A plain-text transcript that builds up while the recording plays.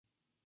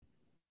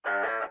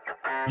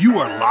You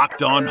are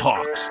Locked On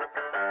Hawks,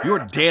 your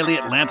daily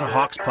Atlanta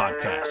Hawks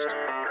podcast.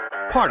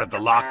 Part of the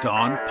Locked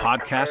On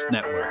Podcast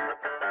Network.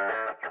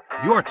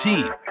 Your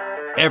team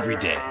every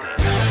day.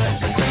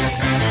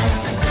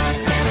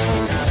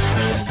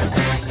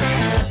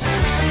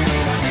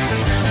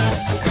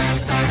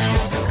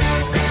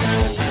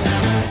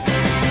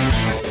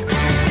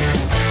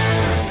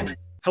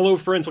 Hello,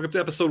 friends. Welcome to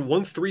episode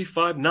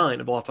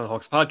 1359 of the Locked On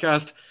Hawks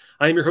podcast.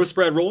 I am your host,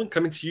 Brad Rowland,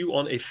 coming to you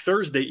on a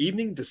Thursday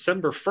evening,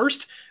 December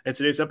 1st. And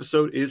today's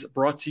episode is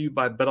brought to you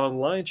by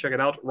BetOnline. Check it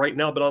out right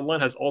now.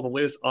 BetOnline has all the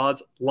latest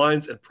odds,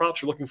 lines, and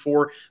props you're looking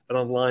for.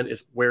 BetOnline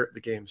is where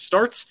the game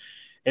starts.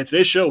 And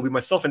today's show will be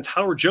myself and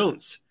Tyler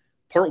Jones.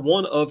 Part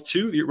one of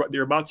two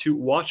you're about to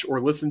watch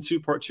or listen to.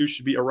 Part two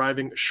should be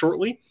arriving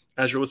shortly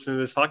as you're listening to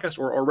this podcast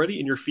or already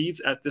in your feeds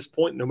at this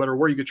point, no matter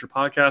where you get your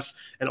podcasts.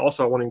 And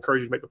also, I want to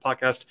encourage you to make the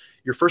podcast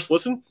your first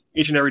listen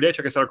each and every day.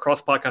 Check us out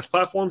across podcast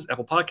platforms,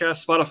 Apple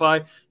Podcasts,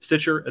 Spotify,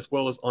 Stitcher, as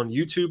well as on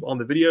YouTube on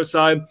the video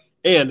side.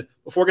 And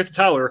before I get to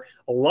Tyler,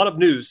 a lot of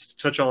news to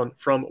touch on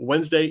from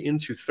Wednesday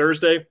into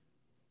Thursday.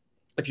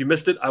 If you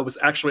missed it, I was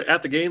actually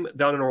at the game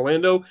down in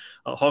Orlando,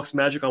 Hawks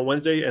Magic on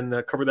Wednesday,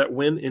 and covered that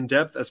win in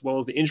depth, as well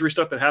as the injury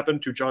stuff that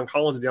happened to John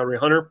Collins and DeAndre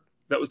Hunter.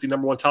 That was the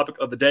number one topic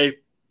of the day.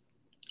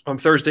 On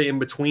Thursday, in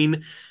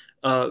between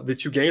the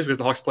two games, because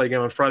the Hawks play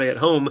again on Friday at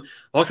home. The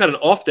Hawks had an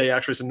off day,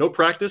 actually, so no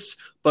practice,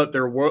 but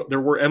there were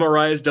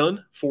MRIs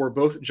done for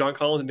both John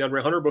Collins and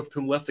DeAndre Hunter, both of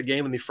whom left the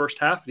game in the first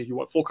half. And if you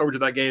want full coverage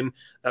of that game,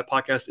 that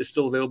podcast is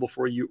still available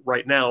for you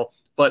right now.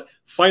 But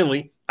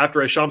finally,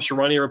 after a Shams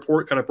Charania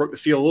report kind of broke the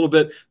seal a little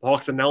bit, the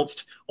Hawks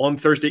announced on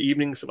Thursday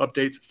evening some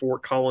updates for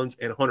Collins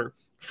and Hunter.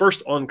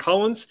 First, on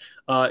Collins,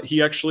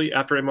 he actually,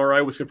 after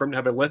MRI, was confirmed to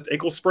have a left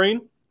ankle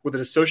sprain with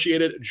an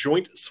associated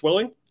joint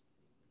swelling.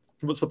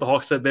 That's what the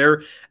Hawks said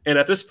there. And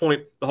at this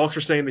point, the Hawks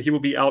are saying that he will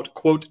be out,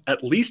 quote,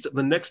 at least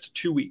the next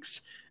 2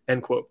 weeks,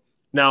 end quote.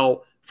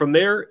 Now, from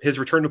there, his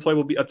return to play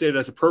will be updated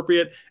as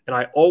appropriate. And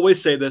I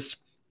always say this,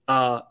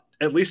 at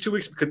least 2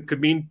 weeks could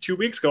mean 2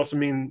 weeks, could also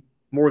mean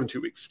more than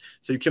 2 weeks.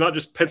 So you cannot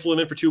just pencil it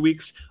in for 2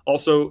 weeks.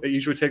 Also, it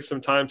usually takes some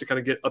time to kind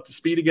of get up to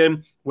speed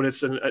again when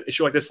it's an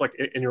issue like this, like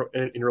in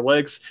your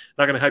legs.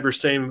 Not going to have your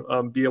same,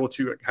 be able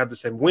to have the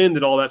same wind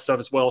and all that stuff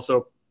as well.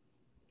 So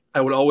I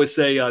would always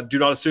say do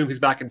not assume he's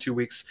back in 2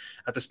 weeks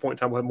at this point in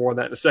time. We'll have more on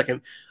that in a second.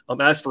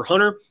 As for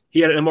Hunter, he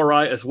had an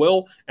MRI as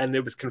well, and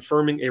it was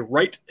confirming a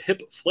right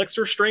hip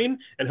flexor strain,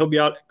 and he'll be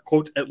out,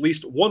 quote, at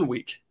least 1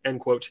 week, end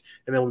quote,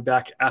 and then we'll be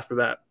back after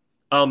that.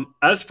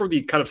 As for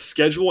the kind of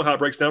schedule, how it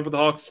breaks down for the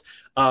Hawks,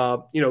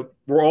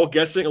 we're all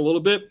guessing a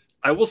little bit.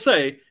 I will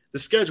say the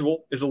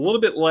schedule is a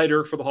little bit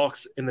lighter for the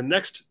Hawks in the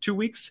next 2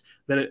 weeks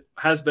than it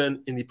has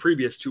been in the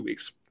previous 2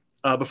 weeks.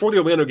 Before the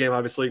Orlando game,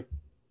 obviously,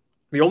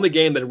 the only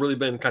game that had really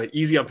been kind of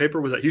easy on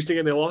paper was that Houston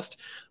game they lost.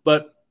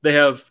 But they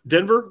have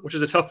Denver, which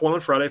is a tough one on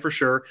Friday for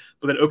sure.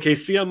 But then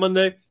OKC on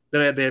Monday.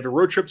 Then they have a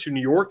road trip to New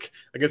York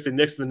against the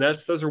Knicks and the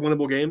Nets. Those are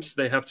winnable games.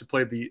 They have to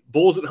play the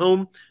Bulls at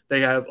home.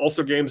 They have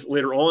also games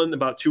later on,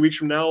 about 2 weeks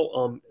from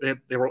now. They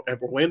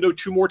have Orlando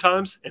 2 more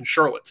times and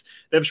Charlotte.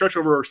 They have a stretch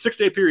over a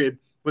 6-day period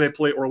when they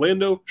play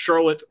Orlando,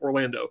 Charlotte,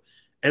 Orlando.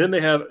 And then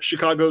they have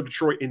Chicago,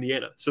 Detroit,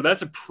 Indiana. So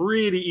that's a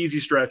pretty easy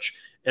stretch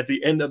at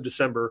the end of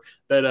December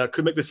that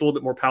could make this a little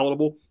bit more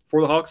palatable for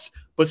the Hawks.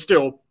 But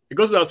still, it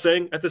goes without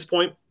saying at this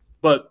point,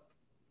 but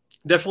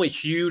definitely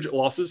huge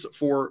losses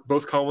for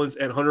both Collins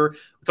and Hunter.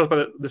 We talked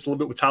about this a little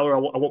bit with Tyler. I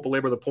won't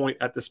belabor the point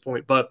at this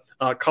point, but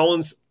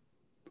Collins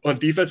on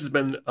defense has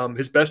been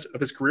his best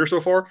of his career so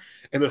far.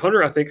 And then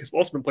Hunter, I think, has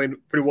also been playing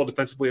pretty well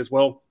defensively as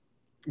well.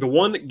 The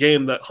one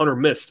game that Hunter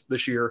missed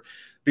this year,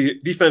 the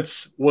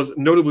defense was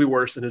notably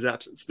worse in his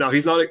absence. Now,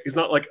 he's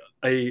not like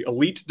a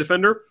elite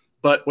defender,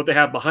 but what they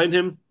have behind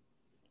him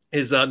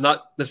is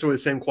not necessarily the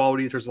same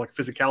quality in terms of like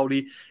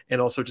physicality and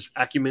also just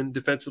acumen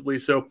defensively.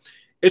 So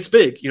it's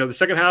big. The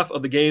second half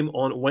of the game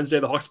on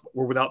Wednesday, the Hawks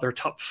were without their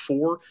top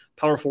 4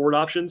 power forward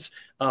options.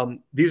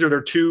 These are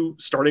their 2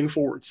 starting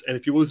forwards. And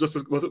if you lose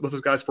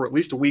those guys for at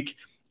least a week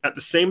at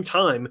the same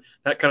time,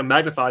 that kind of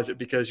magnifies it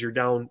because you're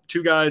down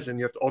 2 guys and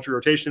you have to alter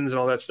rotations and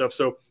all that stuff.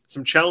 So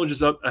some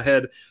challenges up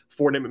ahead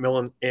for Nate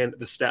McMillan and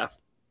the staff.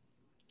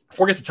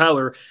 Before I get to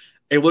Tyler,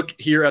 a look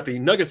here at the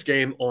Nuggets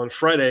game on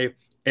Friday,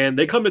 and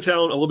they come to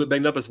town a little bit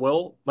banged up as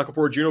well. Michael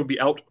Porter Jr. will be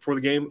out for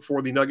the game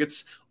for the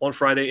Nuggets on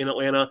Friday in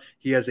Atlanta.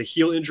 He has a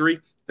heel injury.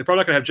 They're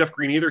probably not going to have Jeff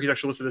Green either. He's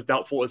actually listed as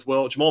doubtful as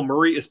well. Jamal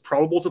Murray is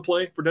probable to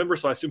play for Denver,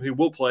 so I assume he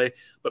will play.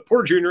 But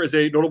Porter Jr. is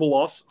a notable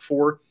loss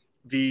for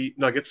the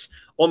Nuggets.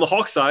 On the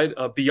Hawks side,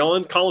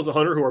 beyond Collins and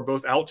Hunter, who are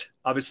both out,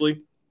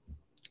 obviously,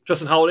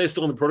 Justin Holiday is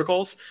still in the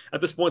protocols at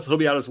this point, so he'll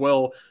be out as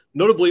well.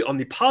 Notably, on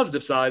the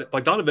positive side,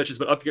 Bogdanovich has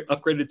been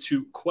upgraded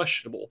to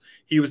questionable.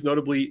 He was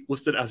notably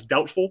listed as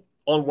doubtful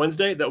on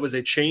Wednesday. That was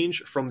a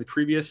change from the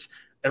previous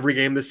every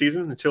game this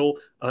season until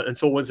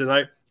Wednesday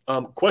night.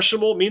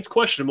 Questionable means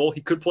questionable.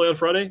 He could play on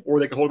Friday, or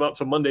they could hold him out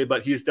until Monday,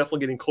 but he is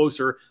definitely getting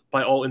closer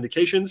by all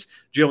indications.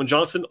 Jalen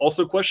Johnson,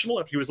 also questionable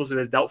after he was listed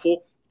as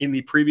doubtful in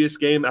the previous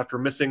game after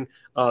missing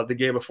the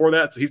game before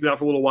that. So he's been out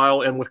for a little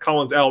while. And with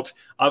Collins out,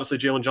 obviously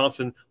Jalen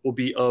Johnson will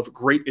be of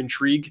great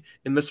intrigue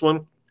in this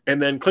one. And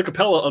then Clint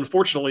Capella,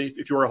 unfortunately,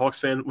 if you are a Hawks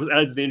fan, was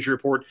added to the injury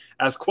report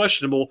as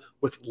questionable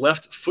with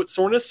left foot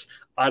soreness.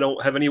 I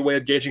don't have any way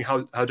of gauging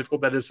how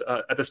difficult that is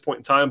at this point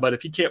in time, but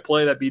if he can't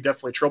play, that'd be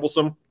definitely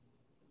troublesome.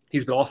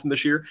 He's been awesome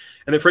this year.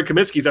 And then Fred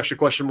Kaminsky is actually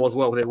questionable as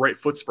well with a right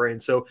foot sprain.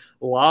 So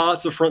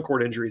lots of front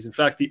court injuries. In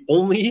fact, the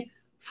only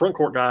front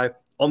court guy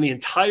on the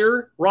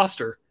entire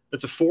roster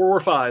that's a 4 or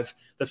 5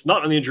 that's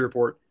not on the injury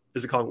report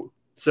is Okongwu.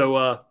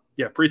 So,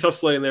 pretty tough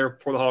sledding there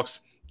for the Hawks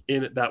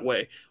in that way.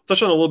 We'll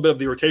touch on a little bit of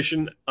the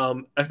rotation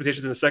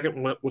expectations in a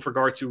second with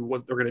regard to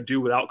what they're going to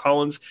do without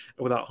Collins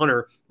and without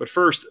Hunter. But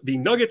first, the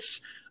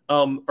Nuggets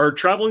are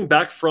traveling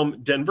back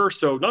from Denver,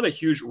 so not a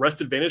huge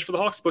rest advantage for the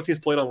Hawks. Both teams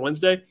played on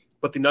Wednesday,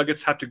 but the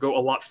Nuggets have to go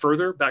a lot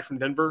further back from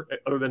Denver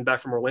other than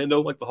back from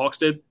Orlando like the Hawks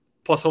did,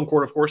 plus home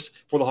court, of course,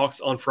 for the Hawks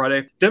on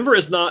Friday. Denver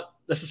is not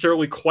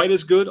necessarily quite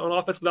as good on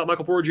offense without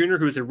Michael Porter Jr.,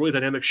 who is a really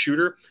dynamic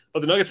shooter,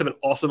 but the Nuggets have been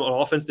awesome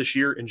on offense this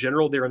year in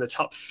general. They're in the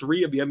top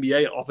 3 of the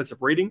NBA in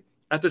offensive rating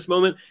at this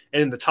moment,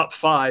 and in the top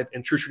 5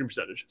 in true shooting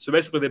percentage. So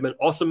basically, they've been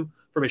awesome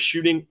from a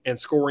shooting and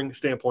scoring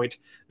standpoint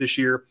this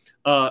year.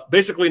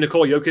 Basically,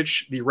 Nikola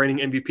Jokic, the reigning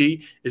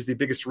MVP, is the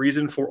biggest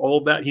reason for all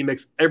of that. He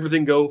makes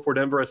everything go for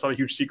Denver. It's not a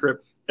huge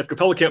secret. If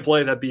Capella can't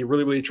play, that'd be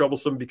really, really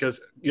troublesome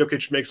because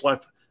Jokic makes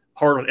life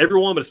hard on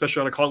everyone, but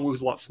especially on Okongwu,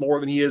 who's a lot smaller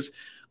than he is.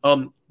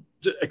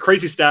 A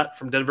crazy stat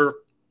from Denver.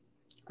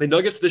 The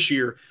Nuggets this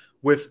year,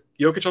 with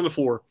Jokic on the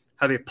floor,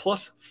 have a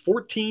plus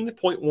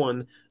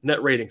 14.1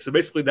 net rating. So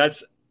basically,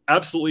 that's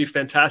absolutely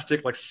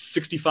fantastic, like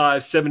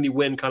 65, 70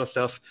 win kind of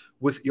stuff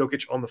with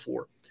Jokic on the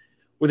floor.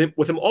 With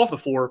him off the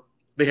floor,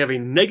 they have a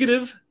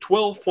negative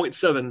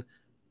 12.7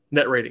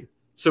 net rating.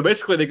 So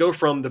basically, they go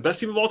from the best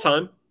team of all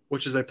time,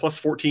 which is a plus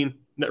 14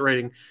 net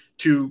rating,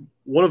 to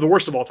one of the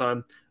worst of all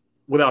time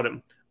without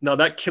him. Now,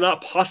 that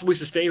cannot possibly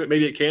sustain, but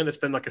maybe it can. It's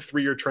been like a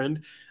 3-year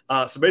trend.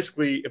 So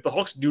basically, if the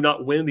Hawks do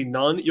not win the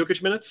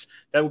non-Jokic minutes,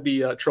 that would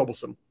be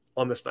troublesome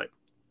on this night.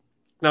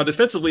 Now,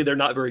 defensively, they're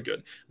not very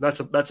good. That's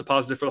a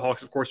positive for the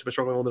Hawks, of course, who've been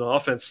struggling a little bit on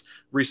offense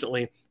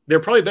recently. They're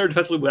probably better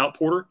defensively without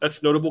Porter.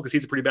 That's notable because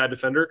he's a pretty bad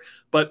defender.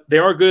 But they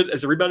are good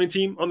as a rebounding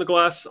team on the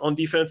glass, on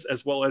defense,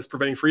 as well as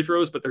preventing free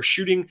throws. But their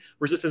shooting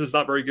resistance is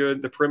not very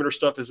good. The perimeter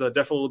stuff is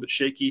definitely a little bit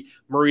shaky.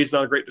 Murray's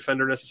not a great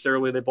defender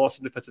necessarily. They've lost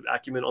some defensive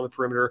acumen on the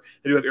perimeter.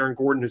 They do have Aaron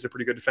Gordon, who's a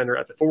pretty good defender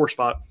at the forward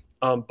spot.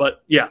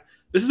 But yeah,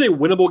 this is a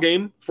winnable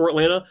game for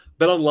Atlanta.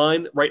 Bet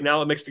online right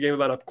now, it makes the game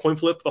about a coin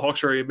flip. The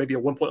Hawks are maybe a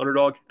 1-point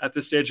underdog at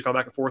this stage. They've gone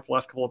back and forth the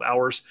last couple of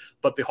hours.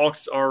 But the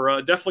Hawks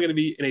are definitely going to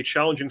be in a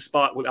challenging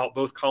spot without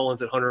both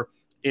Collins and Hunter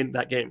in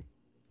that game.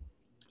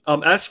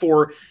 As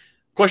for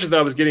questions that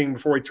I was getting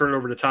before we turn it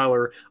over to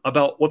Tyler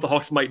about what the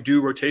Hawks might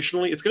do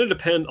rotationally, it's going to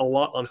depend a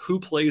lot on who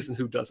plays and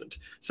who doesn't.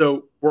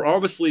 So we're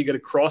obviously going to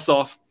cross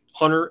off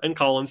Hunter and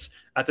Collins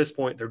at this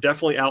point. They're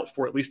definitely out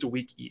for at least a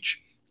week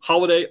each.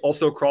 Holiday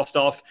also crossed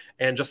off,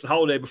 and Justin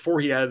Holiday,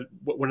 before he had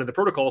one of the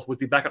protocols, was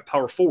the backup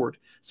power forward.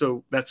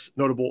 So that's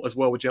notable as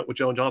well with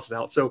Jalen Johnson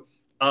out. So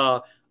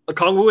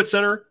Okongwu at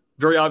center,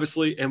 very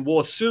obviously, and we'll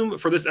assume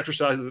for this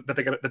exercise that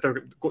they're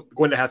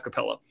going to have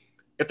Capella.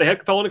 If they have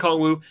Capella and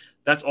Okongwu,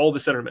 that's all the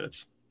center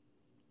minutes.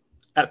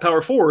 At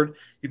power forward,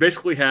 you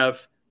basically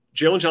have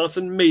Jalen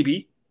Johnson,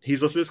 maybe.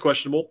 He's listed as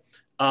questionable.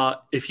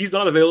 If he's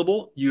not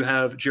available, you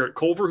have Jarrett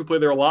Culver, who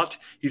played there a lot.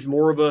 He's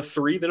more of a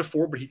 3 than a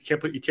 4, but you can't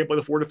play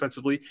the 4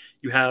 defensively.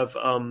 You have,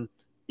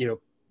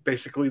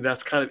 basically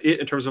that's kind of it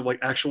in terms of like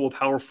actual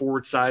power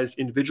forward sized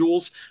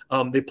individuals.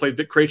 They played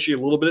Vic Krejci a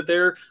little bit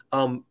there.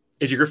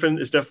 AJ Griffin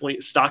is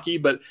definitely stocky,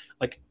 but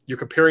like you're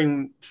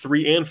comparing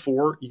 3 and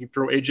 4. You can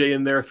throw AJ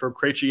in there, throw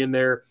Krejci in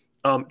there.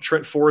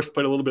 Trent Forrest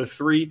played a little bit of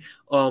 3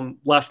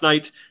 last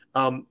night.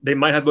 They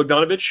might have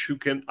Bogdanovic, who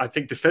can, I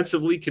think,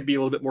 defensively could be a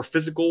little bit more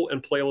physical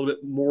and play a little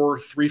bit more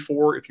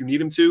 3-4 if you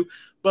need him to.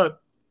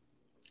 But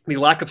the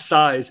lack of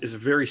size is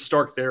very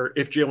stark there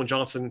if Jalen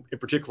Johnson in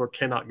particular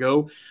cannot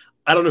go.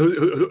 I don't know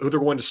who they're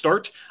going to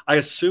start. I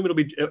assume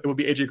it will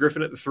be AJ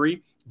Griffin at the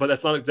 3, but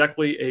that's not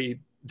exactly a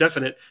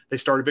definite. They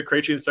started Vic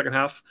Krejci in the second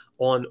half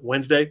on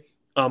Wednesday.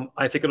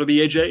 I think it'll be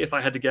AJ if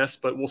I had to guess,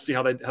 but we'll see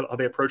how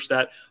they approach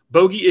that.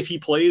 Bogey, if he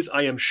plays,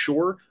 I am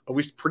sure, at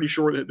least pretty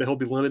sure that he'll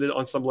be limited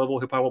on some level.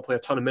 He'll probably won't play a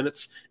ton of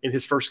minutes in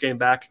his first game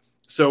back.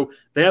 So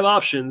they have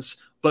options,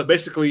 but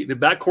basically the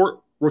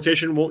backcourt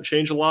rotation won't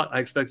change a lot. I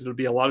expect it to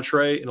be a lot of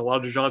Trey and a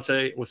lot of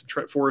DeJounte with some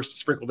Trent Forrest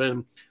sprinkled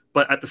in.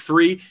 But at the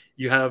 3,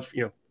 you have,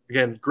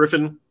 again,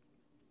 Griffin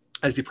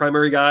as the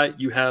primary guy.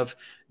 You have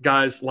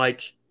guys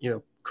like,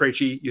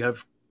 Krejci, you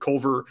have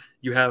Culver,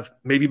 you have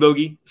maybe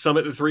Bogey, some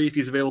at the 3 if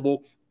he's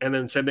available, and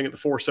then same thing at the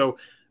 4. So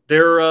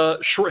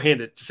they're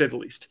shorthanded, to say the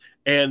least.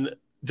 And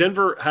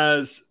Denver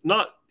has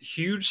not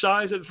huge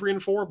size at the 3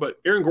 and 4, but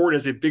Aaron Gordon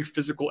is a big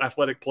physical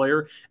athletic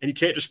player, and you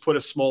can't just put a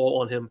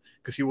small on him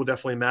because he will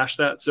definitely mash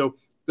that. So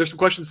there's some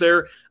questions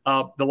there.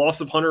 The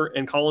loss of Hunter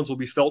and Collins will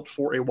be felt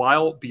for a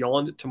while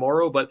beyond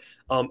tomorrow, but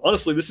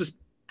honestly, this is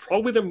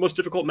probably the most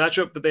difficult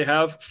matchup that they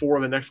have for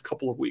the next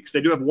couple of weeks.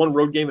 They do have one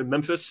road game in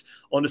Memphis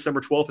on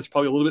December 12th. It's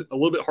probably a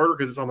little bit harder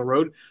because it's on the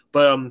road.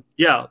 But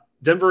yeah,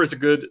 Denver is a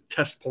good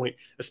test point,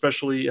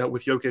 especially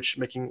with Jokic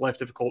making life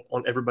difficult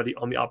on everybody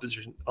on the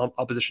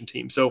opposition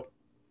team. So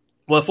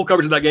we'll have full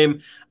coverage of that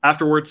game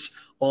afterwards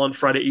on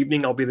Friday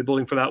evening. I'll be in the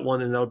building for that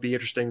one, and that would be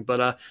interesting.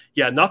 But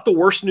yeah, not the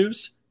worst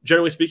news,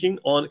 generally speaking,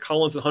 on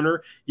Collins and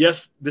Hunter.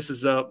 Yes, this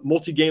is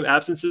multi-game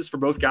absences for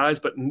both guys,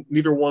 but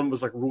neither one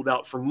was like ruled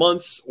out for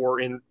months or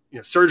in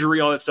surgery,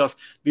 all that stuff.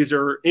 These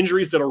are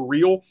injuries that are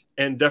real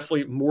and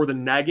definitely more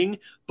than nagging,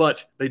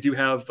 but they do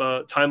have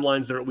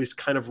timelines that are at least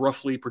kind of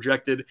roughly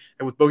projected.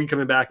 And with Bogey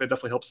coming back, that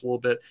definitely helps a little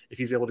bit if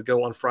he's able to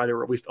go on Friday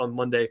or at least on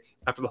Monday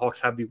after the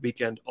Hawks have the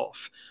weekend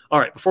off. All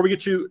right, before we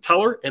get to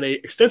Tyler and a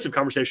extensive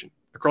conversation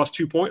across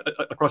two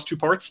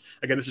parts.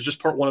 Again, this is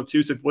just part 1 of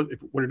 2. So when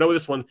you're done with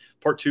this one,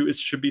 part 2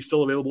 should be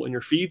still available in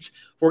your feeds.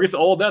 Before we get to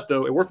all of that,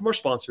 though, a word from our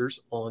sponsors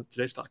on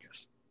today's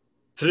podcast.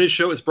 Today's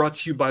show is brought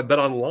to you by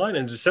BetOnline,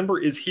 and December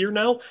is here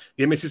now.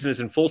 The NBA season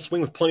is in full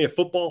swing with plenty of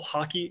football,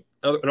 hockey,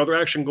 and other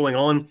action going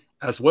on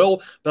as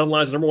well.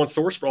 BetOnline is the number one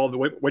source for all the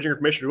wagering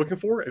information you're looking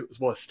for, as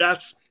well as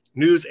stats,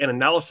 news, and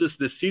analysis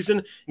this season.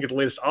 You get the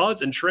latest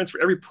odds and trends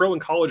for every pro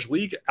and college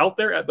league out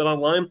there at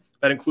BetOnline.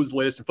 That includes the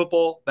latest in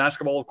football,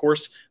 basketball, of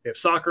course. They have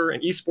soccer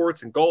and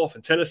esports and golf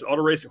and tennis and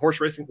auto racing,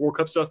 horse racing, World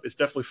Cup stuff. It's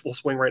definitely full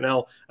swing right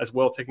now as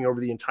well, taking over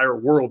the entire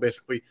world,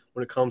 basically,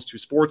 when it comes to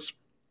sports.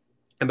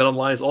 And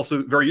BetOnline is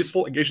also very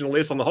useful, engaging the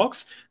latest on the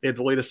Hawks. They have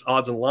the latest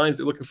odds and lines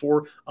they're looking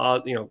for,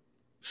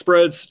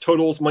 spreads,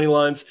 totals, money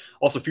lines,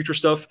 also future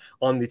stuff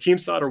on the team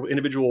side or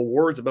individual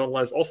awards. And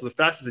BetOnline is also the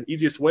fastest and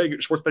easiest way to get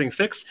your sports betting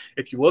fix.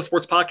 If you love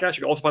sports podcasts,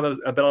 you can also find that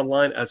at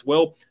BetOnline as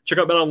well. Check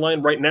out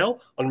BetOnline right now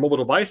on your mobile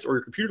device or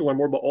your computer to learn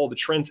more about all the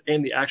trends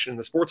and the action in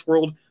the sports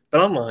world.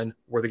 BetOnline,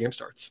 where the game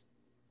starts.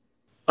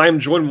 I am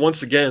joined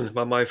once again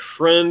by my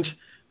friend,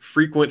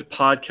 frequent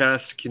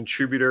podcast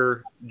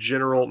contributor,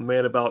 general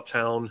man about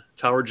town.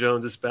 Tyler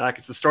Jones is back.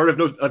 It's the start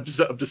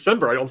of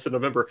December. I almost said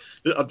November.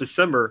 Of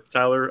December,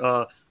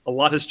 Tyler. A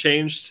lot has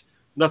changed.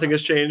 Nothing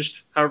has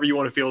changed. However you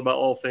want to feel about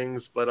all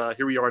things. But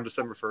here we are on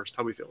December 1st.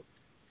 How are we feeling?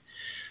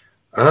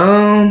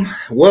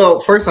 Well,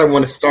 first I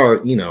want to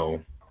start,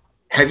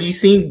 have you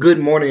seen Good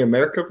Morning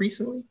America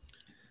recently?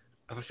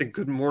 Have I seen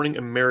Good Morning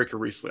America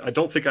recently? I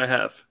don't think I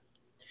have.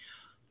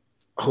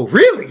 Oh,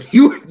 really?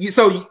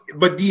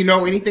 But do you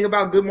know anything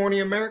about Good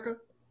Morning America?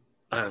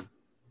 I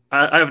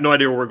have no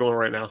idea where we're going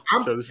right now.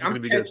 So this is going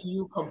to be good. I'm catching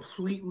you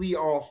completely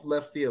off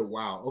left field.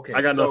 Wow. Okay.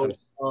 I got nothing.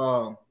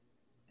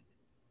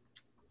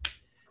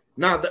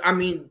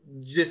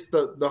 Just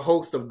the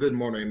host of Good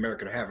Morning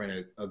America are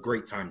having a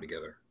great time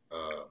together.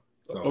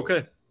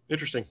 Okay.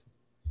 Interesting.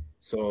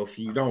 So if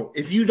you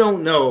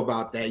don't know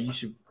about that, you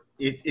should.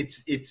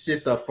 It's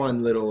just a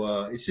fun little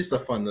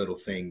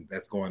thing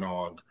that's going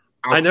on.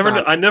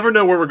 Outside. I never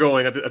know where we're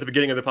going at the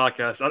beginning of the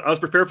podcast. I was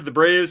prepared for the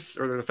Braves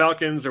or the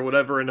Falcons or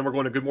whatever, and then we're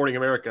going to Good Morning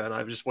America, and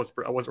I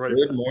wasn't ready.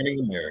 Good Morning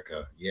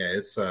America, yeah.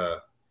 It's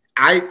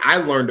I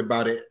learned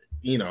about it.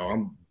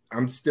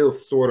 I'm still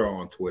sort of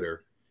on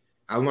Twitter.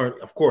 I learned,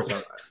 of course,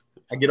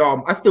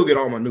 I still get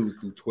all my news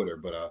through Twitter,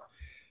 but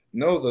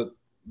no,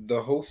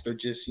 the hosts are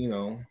just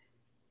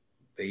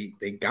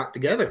they got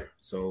together,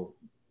 so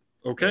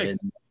okay, and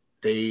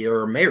they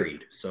are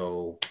married,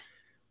 so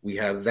we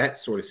have that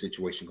sort of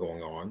situation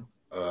going on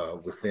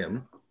with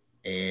them,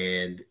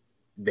 and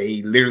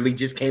they literally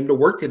just came to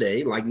work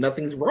today like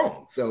nothing's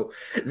wrong. So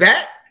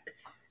that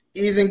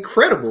is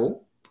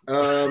incredible.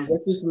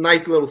 That's just a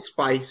nice little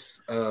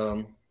spice.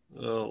 Oh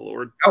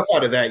Lord!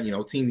 Outside of that,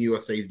 Team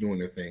USA is doing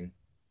their thing.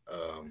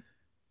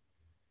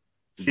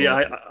 See,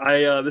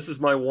 I this is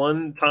my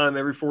one time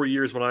every 4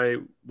 years when I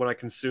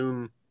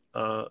consume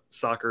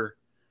soccer,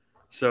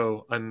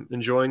 so I'm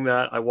enjoying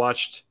that. I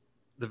watched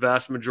the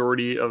vast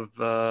majority of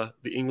the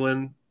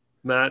England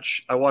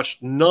match. I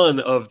watched none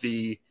of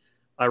the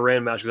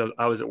Iran match because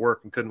I was at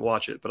work and couldn't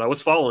watch it, but I was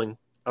following.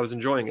 I was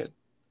enjoying it.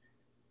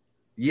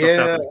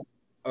 Yeah.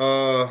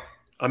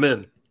 I'm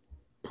in.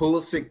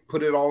 Pulisic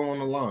put it all on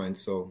the line,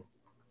 so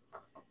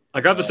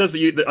I got the sense that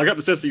you're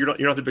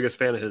not the biggest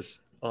fan of his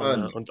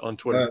on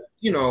Twitter.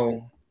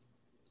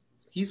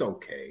 He's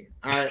okay.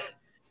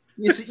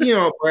 It's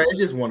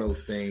just one of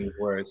those things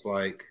where it's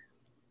like,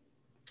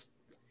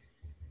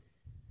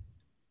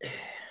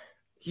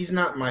 he's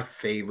not my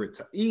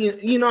favorite.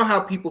 You know how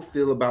people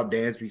feel about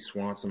Dansby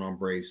Swanson on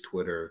Braves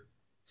Twitter?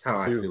 It's how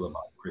I feel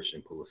about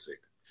Christian Pulisic.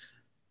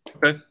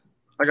 Okay,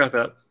 I got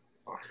that.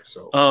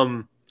 So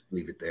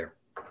leave it there.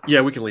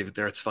 Yeah, we can leave it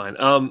there. It's fine.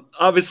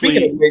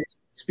 Obviously,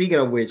 speaking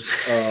of which,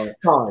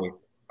 Tommy,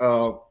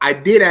 I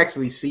did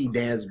actually see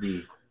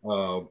Dansby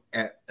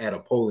at a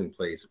polling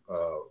place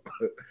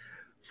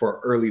for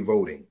early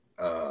voting.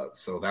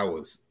 So that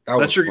was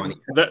funny.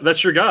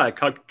 That's your guy.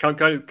 I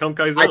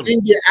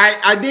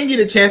didn't get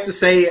a chance to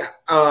say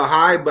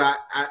hi, but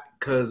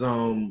because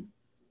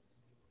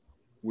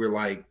we're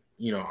like,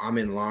 I'm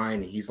in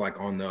line. He's like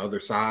on the other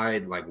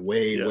side, like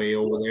way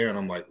over there, and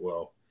I'm like,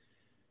 well,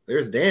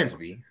 there's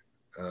Dansby.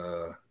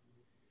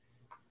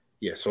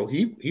 Yeah, so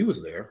he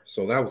was there,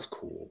 so that was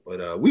cool.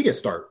 But we can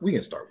start with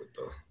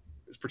the.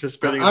 He's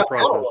participating in the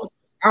process.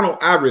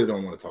 I really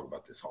don't want to talk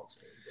about this Hawks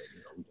thing,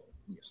 but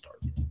we can start.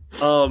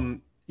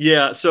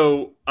 Yeah,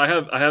 so I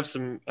have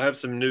some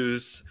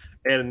news,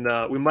 and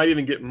we might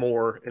even get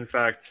more. In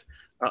fact,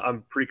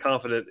 I'm pretty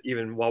confident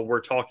even while we're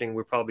talking,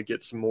 we'll probably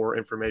get some more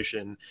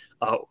information.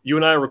 You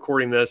and I are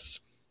recording this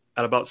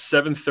at about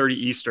 7:30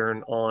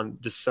 Eastern on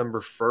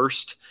December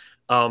 1st.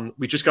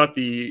 We just got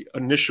the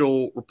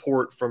initial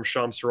report from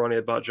Shams Charania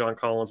about John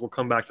Collins. We'll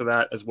come back to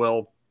that as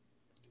well.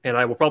 And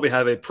I will probably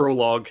have a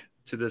prologue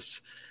to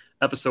this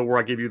episode where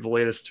I give you the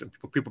latest.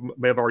 People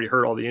may have already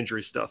heard all the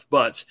injury stuff,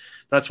 but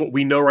that's what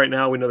we know right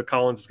now. We know that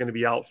Collins is going to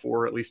be out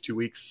for at least 2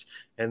 weeks.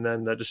 And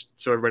then just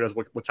so everybody knows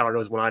what Tyler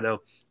knows, what I know.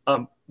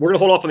 We're going to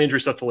hold off on the injury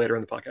stuff till later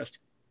in the podcast.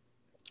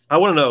 I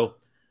want to know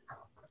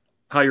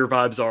how your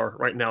vibes are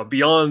right now,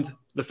 beyond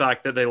the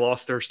fact that they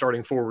lost their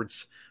starting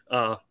forwards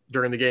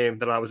during the game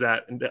that I was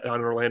at in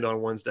Orlando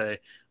on Wednesday.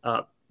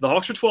 The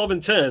Hawks are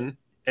 12-10,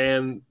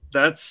 and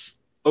that's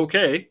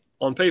okay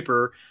on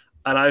paper.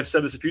 And I've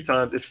said this a few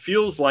times, it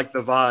feels like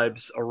the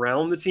vibes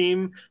around the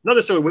team, not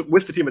necessarily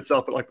with the team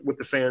itself, but like with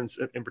the fans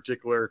in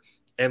particular,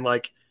 and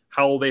like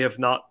how they have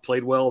not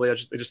played well. They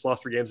just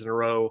lost 3 games in a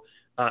row.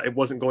 It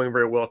wasn't going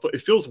very well.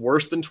 It feels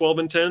worse than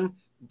 12-10,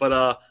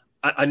 but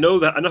I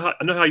know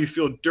how you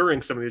feel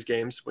during some of these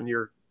games when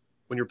you're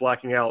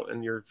blacking out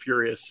and you're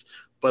furious.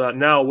 But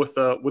now with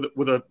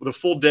a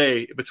full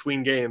day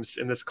between games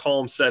in this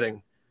calm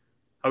setting,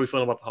 how are we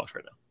feeling about the Hawks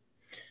right now?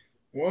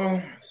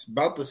 Well, it's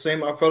about the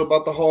same I felt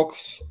about the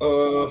Hawks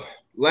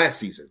last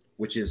season,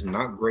 which is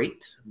not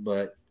great,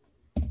 but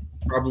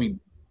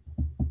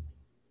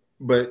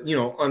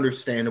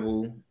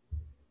understandable,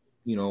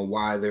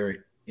 why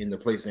they're in the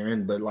place they're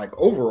in. But like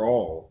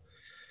overall,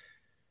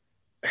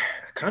 I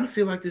kind of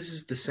feel like this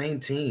is the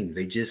same team.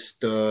 They just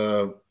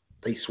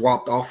they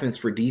swapped offense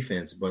for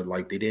defense, but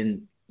like they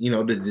didn't, the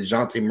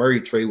DeJounte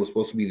Murray trade was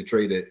supposed to be the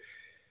trade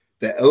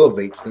that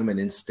elevates them, and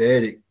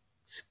instead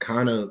it's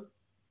kind of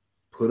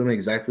put them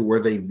exactly where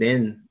they've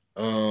been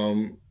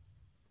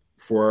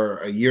for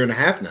a year and a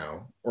half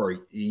now, or a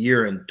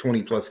year and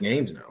 20 plus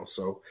games now.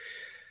 So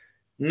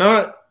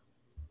not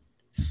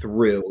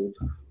thrilled,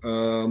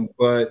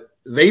 but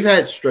they've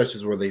had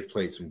stretches where they've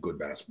played some good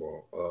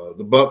basketball.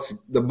 The Bucks,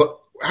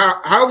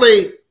 how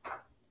they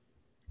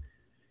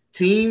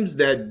teams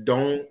that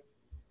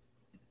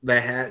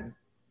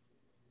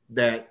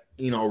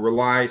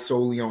rely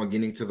solely on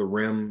getting to the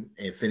rim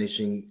and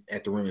finishing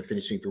at the rim and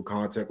finishing through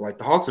contact. Like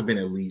the Hawks have been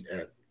elite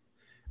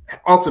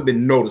Hawks have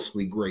been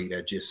noticeably great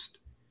at just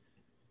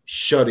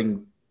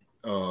shutting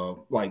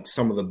like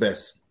some of the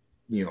best,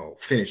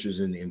 finishers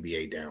in the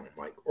NBA down,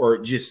 like, or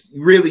just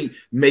really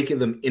making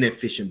them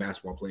inefficient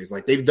basketball players.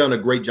 Like they've done a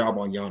great job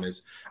on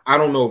Giannis. I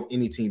don't know if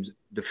any teams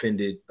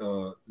defended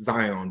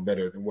Zion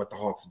better than what the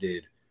Hawks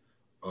did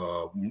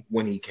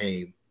when he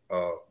came,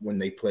 when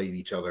they played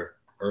each other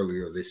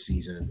earlier this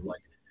season.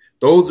 Like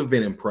those have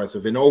been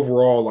impressive, and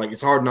overall, like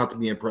it's hard not to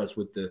be impressed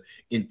with the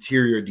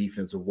interior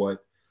defense of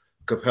what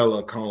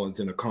Capella,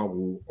 Collins, and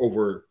Okongwu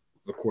over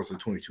the course of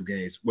 22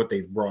 games, what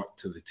they've brought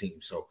to the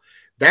team. So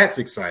that's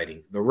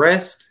exciting. The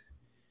rest,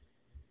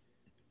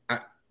 I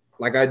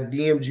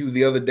DM'd you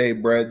the other day,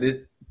 Brad.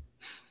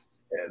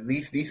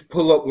 These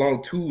pull up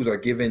long twos are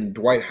giving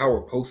Dwight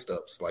Howard post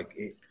ups. Like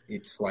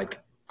it's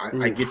like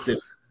I get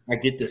this. I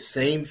get the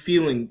same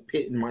feeling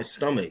pit in my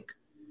stomach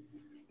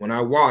when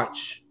I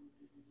watch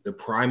the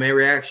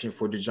primary action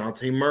for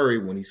DeJounte Murray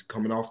when he's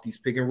coming off these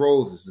pick and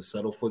rolls is to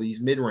settle for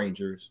these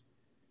mid-rangers.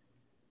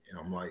 And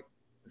I'm like,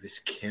 this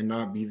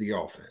cannot be the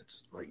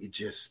offense. Like it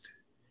just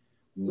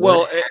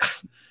and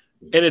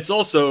it's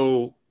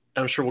also,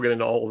 I'm sure we'll get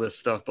into all of this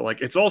stuff, but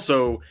like it's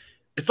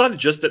not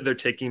just that they're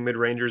taking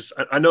mid-rangers.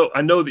 I know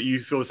that you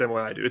feel the same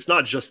way I do. It's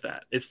not just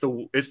that. It's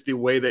the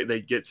way that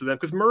they get to them,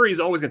 because Murray's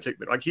always going to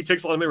take like he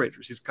takes a lot of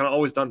mid-rangers. He's kind of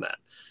always done that,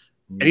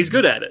 and he's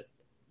good at it.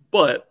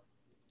 But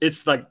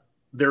it's like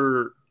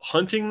they're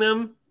hunting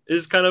them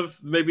is kind of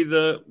maybe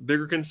the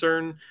bigger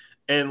concern,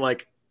 and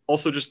like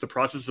also just the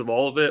process of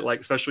all of it, like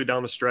especially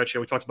down the stretch.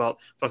 We talked about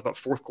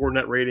fourth quarter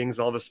net ratings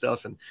and all this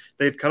stuff, and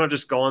they've kind of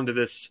just gone to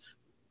this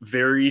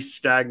very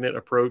stagnant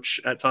approach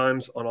at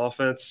times on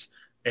offense,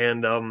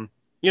 and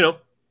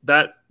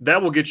that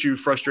will get you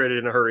frustrated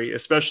in a hurry,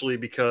 especially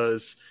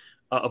because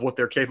of what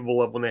they're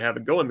capable of when they have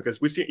it going. Because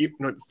we've seen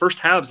first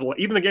halves,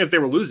 even the games they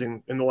were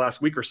losing in the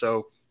last week or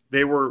so,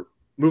 they were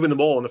moving the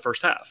ball in the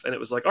first half, and it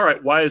was like, all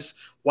right, why is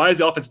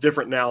the offense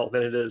different now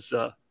than it is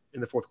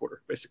in the fourth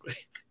quarter, basically?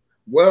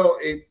 Well,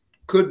 it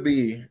could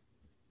be a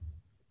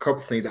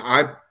couple things.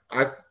 I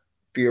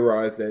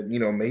theorize that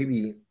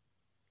maybe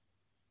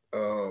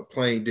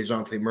playing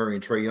DeJounte Murray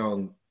and Trae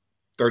Young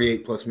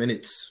 38 plus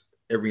minutes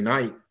every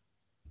night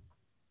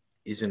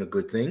isn't a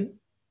good thing,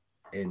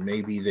 and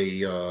maybe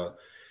they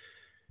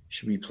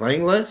should be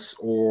playing less,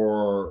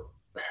 or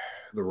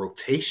the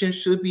rotation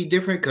should be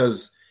different,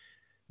 because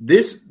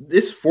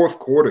this fourth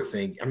quarter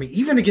thing, I mean,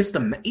 even against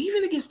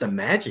the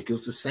Magic, it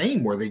was the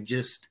same, where they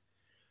just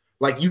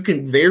like, you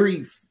can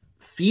very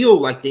feel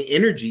like the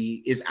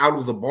energy is out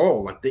of the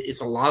ball. Like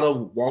it's a lot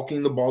of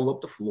walking the ball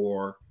up the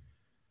floor,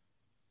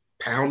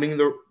 pounding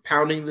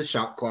the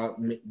shot clock,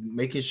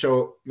 making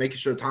sure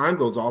time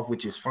goes off,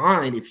 which is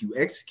fine if you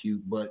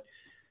execute, but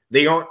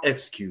they aren't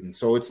executing.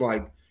 So it's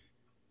like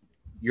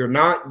you're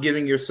not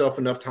giving yourself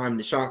enough time in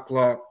the shot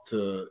clock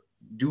to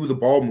do the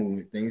ball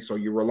movement thing. So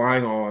you're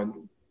relying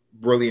on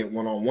brilliant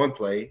one-on-one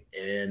play.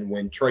 And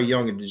when Trae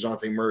Young and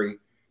DeJounte Murray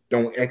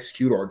don't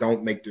execute or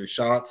don't make their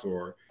shots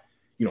or,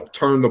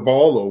 turn the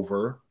ball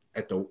over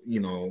at the,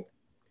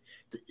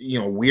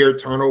 weird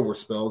turnover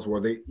spells where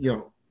they,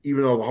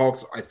 even though the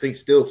Hawks, I think,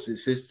 still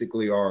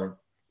statistically are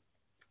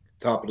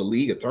top of the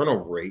league at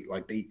turnover rate,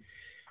 like they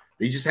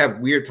just have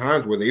weird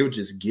times where they would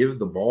just give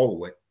the ball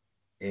away.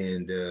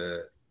 And,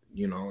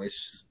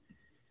 it's,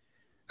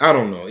 I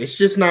don't know. It's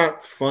just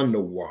not fun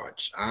to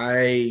watch.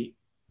 I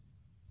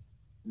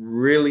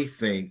really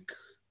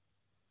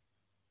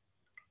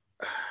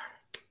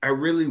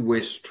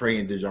wish Trae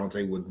and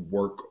DeJounte would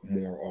work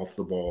more off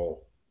the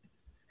ball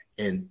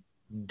and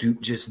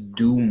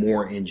do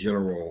more in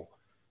general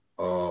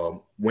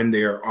when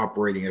they're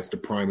operating as the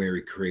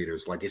primary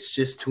creators. Like, it's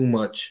just too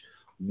much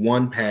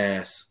one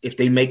pass. If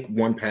they make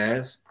one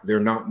pass, they're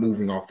not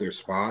moving off their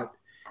spot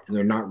and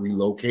they're not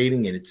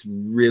relocating. And it's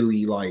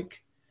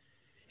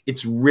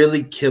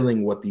really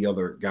killing what the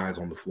other guys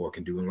on the floor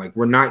can do. And like,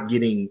 we're not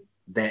getting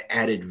that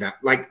added value.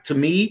 Like, to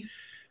me,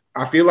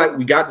 I feel like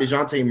we got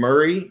DeJounte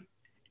Murray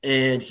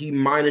and he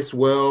might as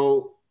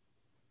well,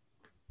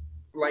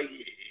 like,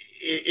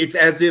 it's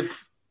as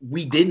if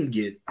we didn't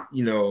get,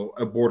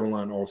 a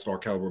borderline all-star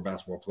caliber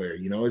basketball player.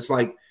 It's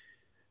like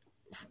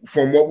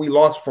from what we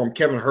lost from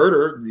Kevin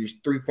Huerter, the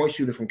 3-point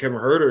shooting from Kevin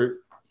Huerter,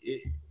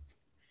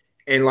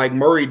 and like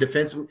Murray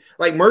defensively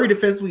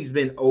has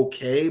been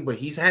okay, but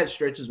he's had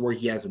stretches where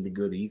he hasn't been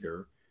good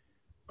either.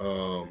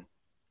 But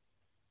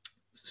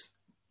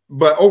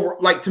over,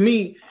 like, to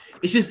me,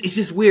 it's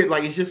just weird.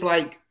 Like, it's just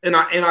like, and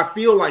I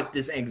feel like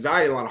this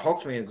anxiety a lot of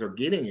Hawks fans are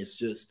getting is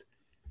just,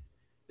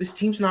 this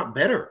team's not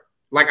better.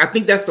 Like, I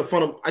think that's my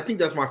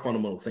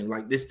fundamental thing.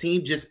 Like, this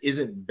team just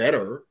isn't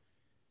better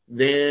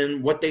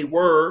than what they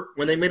were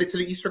when they made it to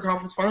the Eastern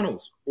Conference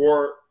Finals,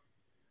 or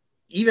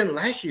even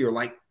last year.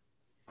 Like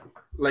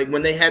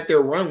when they had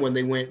their run, when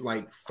they went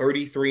like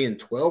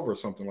 33-12 or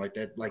something like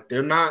that. Like,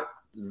 they're not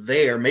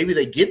there. Maybe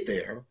they get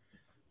there,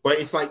 but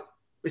it's like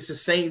it's the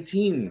same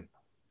team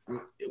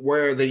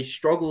where they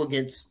struggle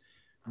against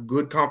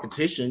good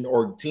competition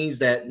or teams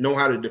that know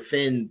how to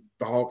defend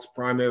the Hawks'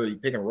 primary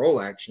pick and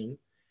roll action.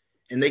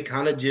 And they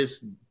kind of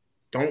just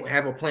don't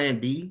have a plan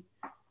B,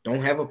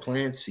 don't have a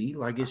plan C.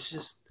 Like,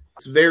 it's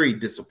very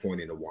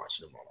disappointing to watch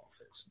them on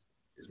offense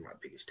is my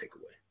biggest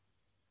takeaway.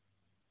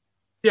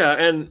 Yeah,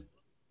 and,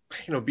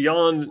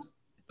 beyond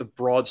the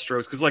broad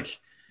strokes, because, like,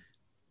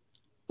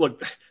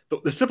 look,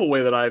 the simple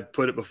way that I've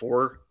put it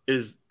before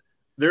is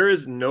there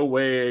is no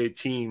way a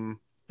team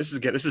 – this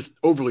is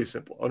overly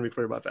simple. I want to be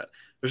clear about that.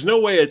 There's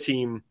no way a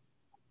team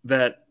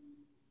that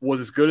was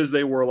as good as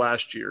they were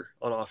last year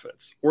on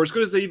offense, or as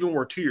good as they even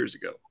were 2 years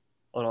ago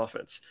on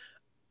offense,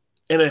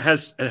 and it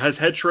has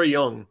had Trae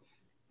Young,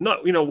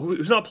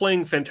 who's not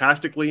playing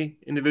fantastically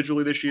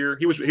individually this year.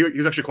 He was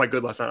actually quite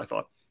good last night, I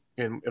thought,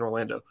 in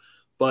Orlando,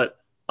 but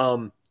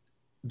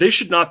they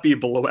should not be a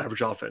below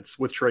average offense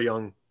with Trae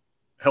Young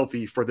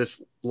healthy for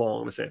this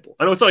long of a sample.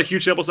 I know it's not a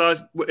huge sample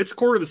size, but it's a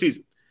quarter of the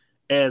season,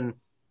 and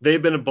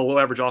they've been a below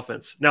average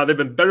offense. Now, they've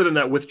been better than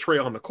that with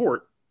Trae on the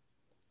court,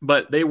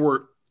 but they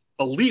were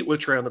elite with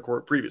Trae on the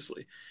court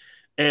previously.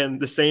 And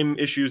the same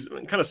issues,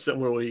 kind of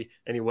similarly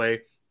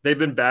anyway, they've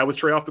been bad with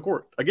Trae off the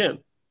court. Again,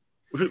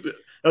 that's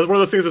one of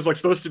those things that's like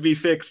supposed to be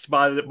fixed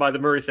by the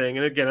Murray thing.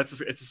 And again,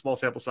 it's a small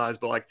sample size,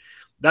 but like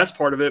that's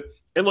part of it.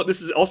 And look,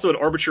 this is also an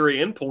arbitrary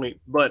endpoint,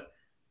 but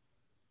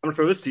I'm going to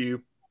throw this to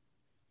you.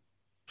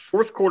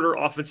 Fourth quarter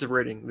offensive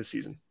rating this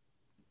season.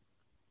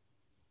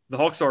 The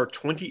Hawks are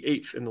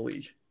 28th in the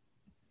league.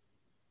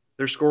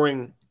 They're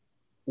scoring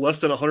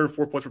less than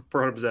 104 points per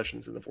 100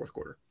 possessions in the fourth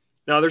quarter.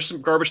 Now, there's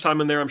some garbage time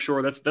in there, I'm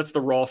sure. That's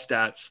the raw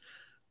stats.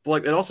 But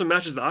like, it also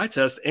matches the eye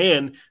test,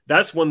 and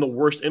that's when the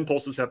worst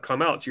impulses have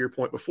come out, to your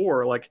point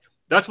before. Like,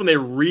 that's when they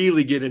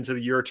really get into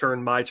the your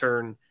turn, my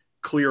turn,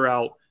 clear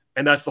out,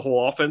 and that's the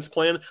whole offense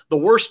plan. The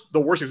worst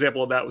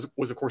example of that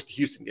was of course, the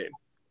Houston game,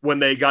 when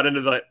they got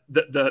into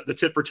the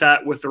tit for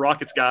tat with the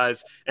Rockets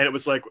guys, and it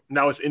was like,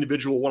 now it's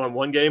individual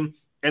one-on-one game,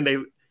 and they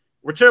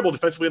were terrible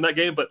defensively in that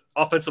game, but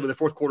offensively, the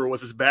fourth quarter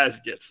was as bad as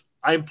it gets.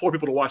 I implore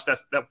people to watch that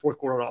fourth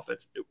quarter on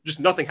offense. Just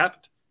nothing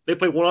happened. They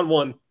played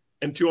 1-on-1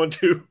 and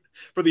 2-on-2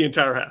 for the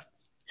entire half,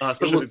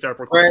 especially the entire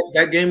fourth quarter.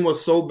 That game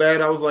was so bad.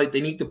 I was like,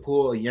 they need to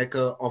pull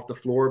Onyeka off the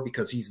floor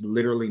because he's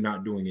literally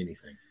not doing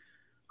anything.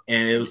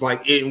 And it was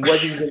like, it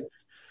wasn't even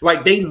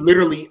like they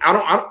literally.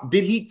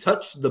 Did he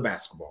touch the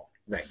basketball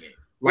that game?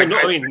 Like,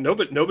 no,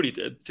 nobody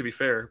did, to be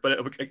fair. But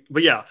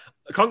yeah,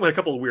 Kong had a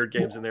couple of weird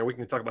games in there. We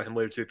can talk about him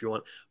later too if you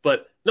want.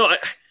 But no,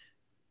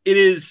 it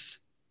is.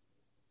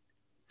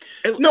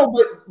 No,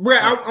 but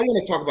Brad, I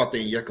want to talk about the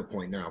Onyeka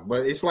point now.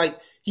 But it's like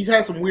he's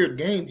had some weird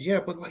games, yeah.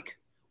 But like,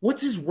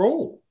 what's his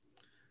role?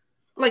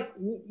 Like,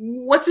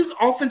 what's his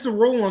offensive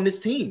role on this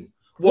team?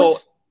 Well,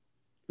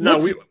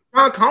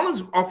 John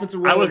Collins'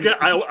 offensive role.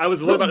 I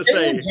was about to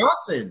say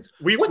Johnson's.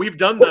 We've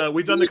done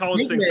the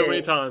Collins thing so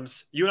many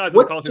times. You and I have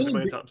done the Collins thing so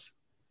many times,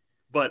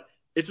 but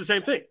it's the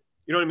same thing.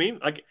 You know what I mean?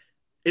 Like,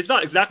 it's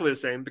not exactly the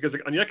same because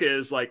like, Onyeka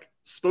is like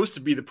supposed to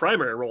be the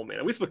primary role man.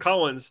 At least with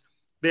Collins,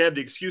 they have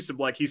the excuse of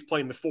like he's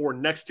playing the 4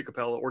 next to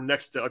Capella or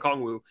next to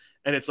Okongwu,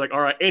 and it's like,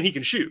 all right, and he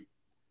can shoot.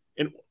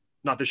 And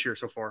not this year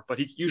so far, but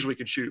he usually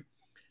can shoot.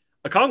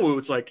 Okongwu,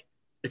 it's like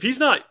if he's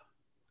not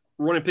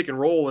running pick and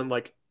roll and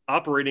like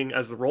operating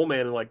as the role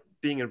man and like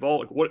being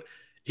involved, like what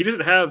he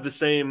doesn't have the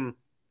same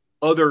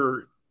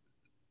other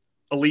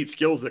elite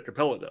skills that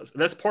Capella does.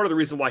 And that's part of the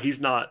reason why he's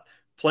not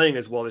playing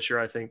as well this year,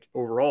 I think,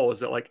 overall,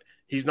 is that like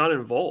he's not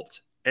involved.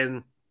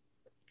 And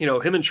you know,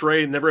 him and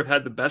Trey never have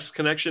had the best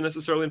connection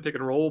necessarily in pick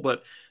and roll,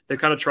 but they've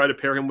kind of tried to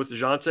pair him with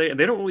DeJounte, and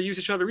they don't really use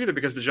each other either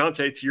because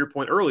DeJounte, to your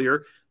point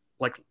earlier,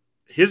 like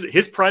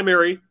his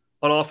primary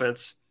on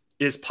offense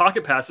is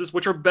pocket passes,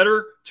 which are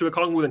better to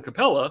Okongwu than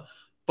Capella,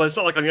 but it's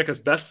not like Onyeka's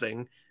best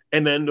thing.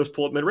 And then those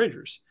pull-up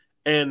mid-rangers.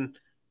 And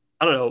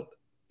I don't know,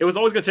 it was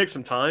always going to take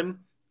some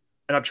time,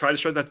 and I've tried to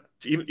show that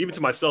even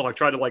to myself. I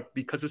tried to like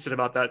be consistent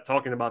about that,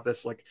 talking about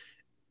this. Like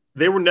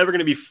they were never going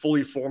to be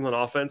fully formed on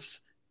offense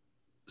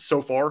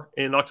so far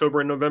in October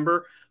and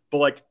November, but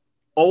like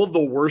all of the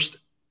worst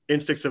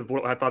instincts of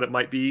what I thought it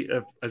might be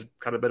has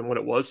kind of been what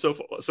it was so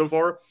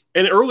far.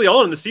 And early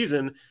on in the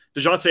season,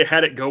 DeJounte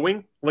had it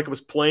going, like it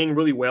was playing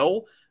really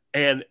well,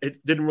 and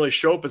it didn't really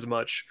show up as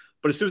much.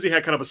 But as soon as he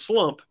had kind of a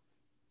slump,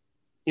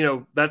 you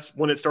know, that's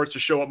when it starts to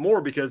show up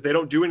more because they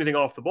don't do anything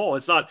off the ball.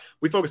 It's not,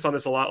 we focused on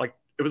this a lot. Like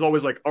it was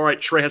always like, all right,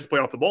 Trey has to play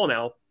off the ball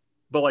now,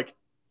 but like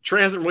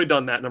Trey hasn't really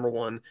done that, number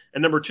one.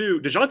 And number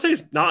two,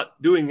 DeJounte's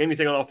not doing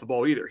anything on off the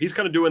ball either. He's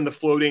kind of doing the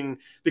floating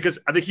because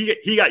I think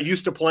he got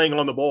used to playing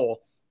on the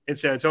ball in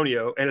San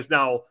Antonio, and it's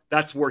now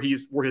that's where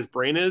his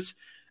brain is.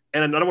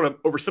 And I don't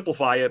want to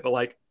oversimplify it, but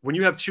like when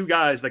you have two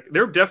guys, like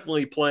they're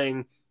definitely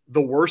playing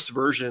the worst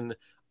version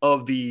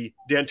of the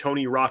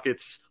D'Antoni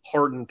Rockets,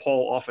 Harden,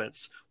 Paul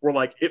offense, where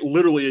like it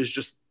literally is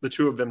just the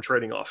two of them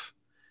trading off,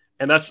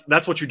 and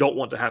that's what you don't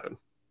want to happen.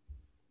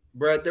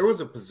 Brad, there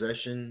was a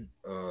possession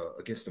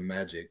against the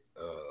Magic.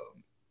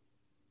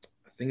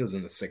 I think it was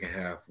in the second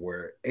half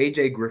where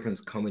AJ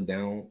Griffin's coming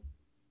down.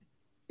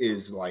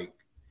 Is like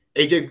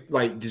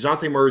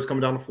DeJounte Murray's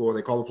coming down the floor.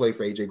 They call a play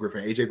for AJ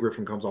Griffin. AJ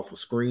Griffin comes off a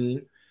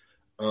screen,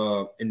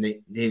 and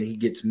then he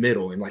gets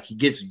middle, and like he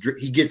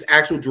gets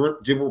actual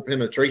dribble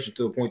penetration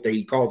to the point that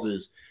he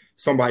causes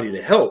somebody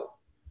to help.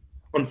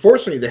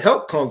 Unfortunately, the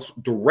help comes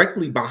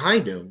directly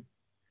behind him.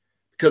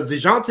 Because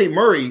DeJounte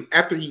Murray,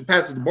 after he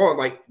passes the ball,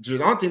 like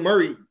DeJounte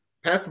Murray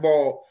passed the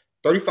ball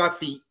 35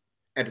 feet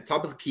at the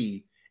top of the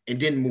key and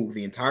didn't move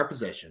the entire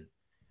possession.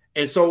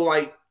 And so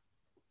like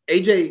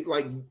AJ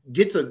like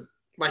gets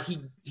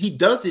he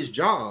does his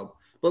job,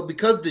 but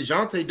because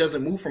DeJounte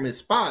doesn't move from his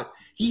spot,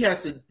 he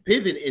has to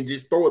pivot and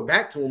just throw it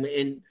back to him,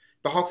 and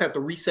the Hawks have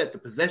to reset the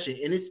possession.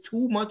 And it's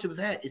too much of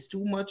that. It's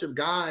too much of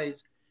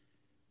guys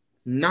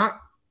not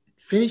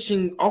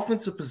finishing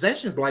offensive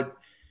possessions. Like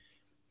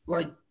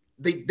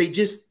They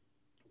just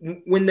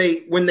when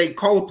they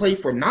call a play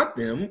for not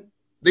them,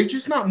 they're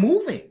just not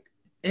moving,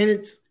 and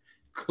it's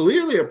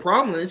clearly a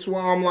problem. That's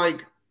why I'm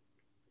like,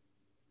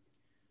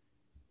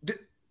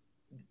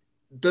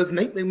 does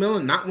Nate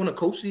McMillan not want to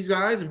coach these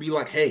guys and be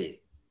like, hey,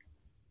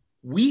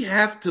 we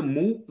have to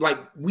move? Like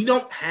we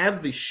don't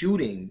have the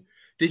shooting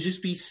to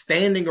just be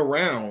standing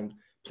around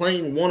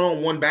playing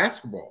one-on-one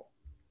basketball.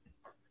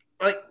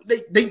 Like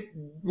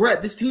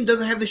this team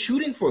doesn't have the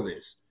shooting for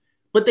this.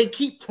 But they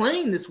keep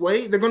playing this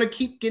way, they're going to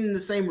keep getting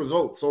the same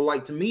results. So,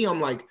 like, to me,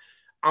 I'm like,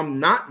 I'm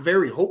not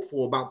very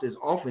hopeful about this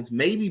offense.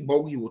 Maybe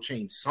Bogey will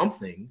change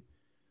something.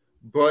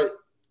 But,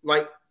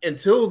 like,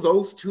 until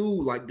those two,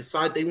 like,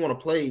 decide they want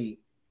to play,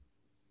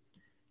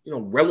 you know,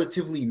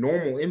 relatively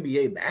normal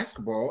NBA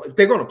basketball, if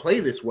they're going to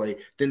play this way,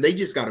 then they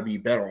just got to be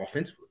better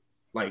offensively,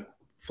 like,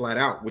 flat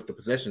out with the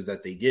possessions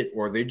that they get.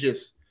 Or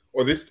this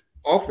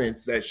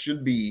offense that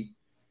should be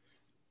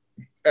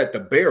at the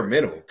bare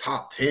minimum,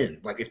 top 10.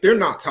 Like, if they're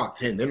not top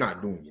 10, they're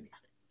not doing anything.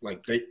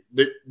 Like,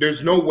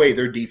 there's no way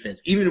their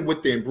defense, even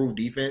with the improved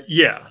defense,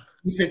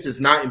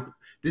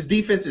 this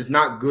defense is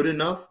not good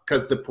enough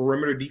because the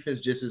perimeter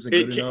defense just isn't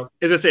good enough.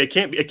 As I say, it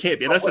can't be.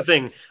 And that's the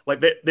thing. Like,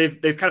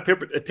 they've kind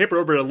of papered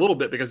over it a little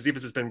bit because the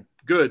defense has been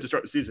good to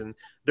start the season.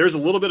 There's a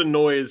little bit of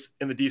noise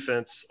in the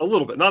defense, a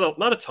little bit,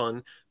 not a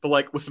ton, but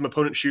like with some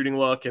opponent shooting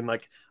luck. And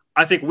like,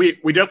 I think we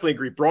definitely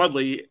agree,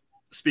 broadly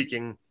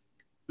speaking,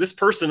 this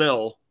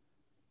personnel,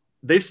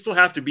 they still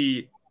have to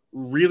be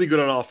really good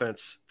on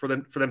offense for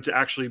them to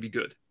actually be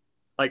good.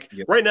 Like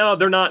right now,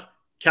 they're not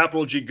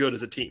capital G good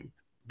as a team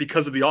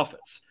because of the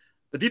offense.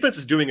 The defense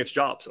is doing its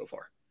job so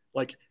far.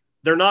 Like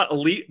they're not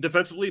elite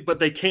defensively, but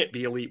they can't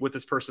be elite with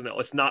this personnel.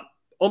 It's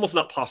almost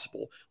not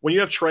possible. When you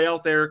have Trey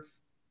out there,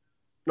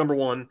 number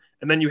one,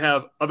 and then you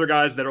have other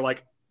guys that are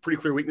like pretty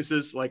clear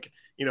weaknesses. Like,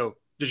 you know,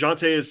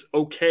 DeJounte is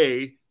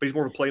okay, but he's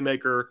more of a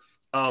playmaker.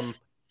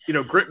 You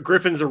know,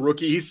 Griffin's a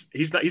rookie.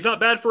 He's not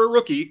bad for a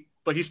rookie.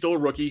 but he's still a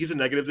rookie. He's a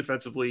negative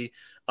defensively.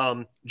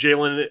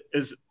 Jalen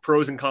is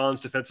pros and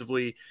cons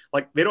defensively.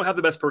 Like, they don't have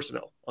the best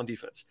personnel on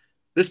defense.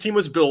 This team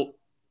was built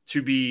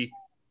to be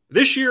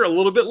this year a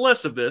little bit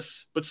less of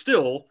this, but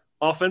still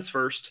offense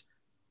first,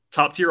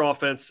 top tier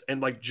offense,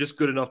 and like just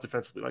good enough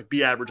defensively, like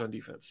be average on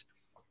defense.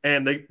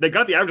 And they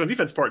got the average on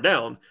defense part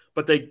down,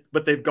 but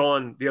they've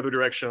gone the other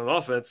direction on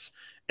offense.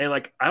 And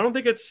like, I don't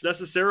think it's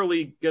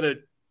necessarily gonna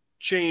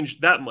change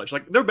that much.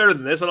 Like, they're better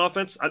than this on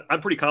offense.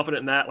 I'm pretty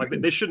confident in that. Like,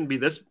 they shouldn't be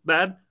this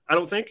bad, I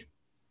don't think.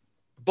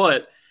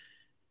 But,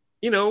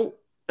 you know,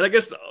 and I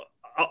guess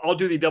I'll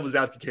do the devil's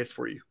advocate case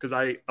for you because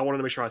I wanted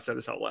to make sure I said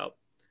this out loud.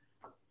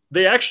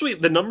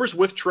 The numbers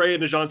with Trae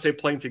and DeJounte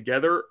playing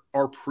together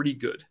are pretty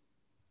good.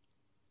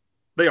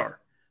 They are.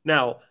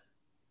 Now,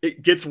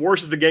 it gets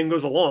worse as the game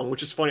goes along,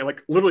 which is funny.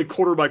 Like, literally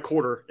quarter by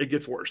quarter, it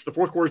gets worse. The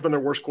fourth quarter has been their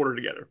worst quarter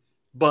together.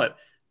 But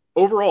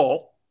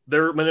overall,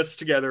 their minutes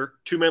together,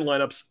 two-man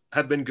lineups,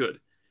 have been good.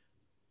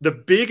 The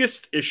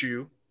biggest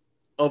issue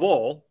of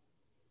all,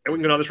 and we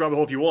can go down this rabbit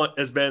hole if you want,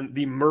 has been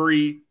the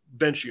Murray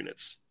bench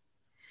units.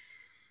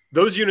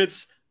 Those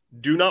units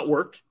do not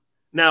work.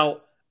 Now,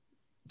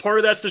 part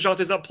of that's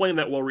DeJounte's not playing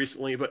that well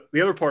recently, but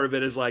the other part of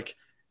it is like,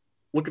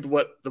 look at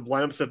what the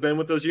lineups have been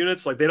with those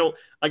units. Like, they don't,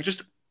 like,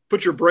 just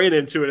put your brain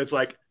into it. It's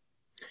like,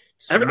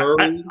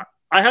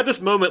 I had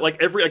this moment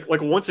like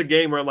like once a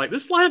game where I'm like,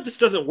 this lineup just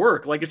doesn't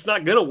work. Like, it's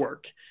not gonna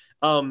work.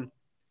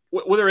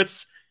 Whether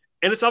it's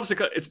obviously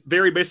it's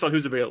very based on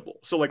who's available.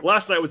 So like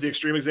last night was the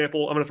extreme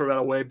example. I'm gonna throw that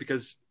away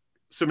because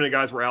so many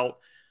guys were out.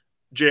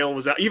 Jalen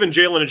was out. Even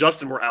Jalen and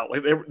Justin were out.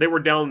 Like, they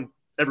were down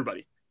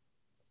everybody.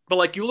 But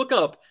like, you look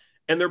up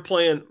and they're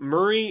playing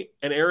Murray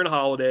and Aaron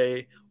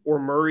Holiday or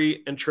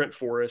Murray and Trent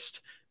Forrest,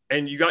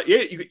 and you got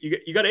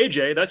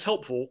AJ. That's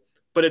helpful,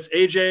 but it's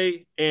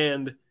AJ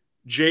and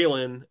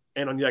Jalen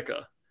and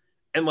Onyeka,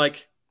 and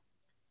like,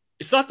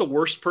 it's not the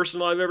worst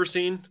personnel I've ever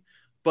seen,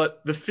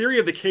 but the theory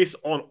of the case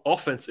on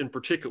offense in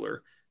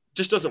particular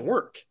just doesn't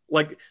work.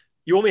 Like,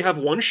 you only have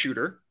one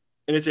shooter,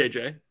 and it's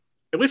AJ.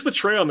 At least with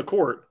Trae on the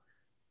court,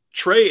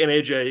 Trae and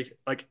AJ,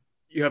 like,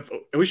 at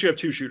least you have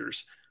two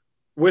shooters.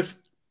 With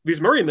these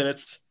Murray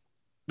minutes,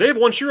 they have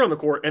one shooter on the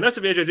court, and that's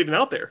if AJ's even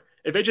out there.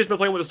 If AJ's been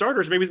playing with the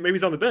starters, maybe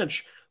he's on the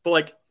bench. But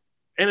like,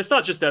 and it's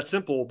not just that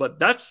simple, but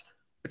that's,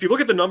 if you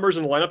look at the numbers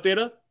and the lineup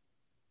data,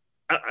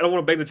 I don't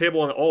want to bang the table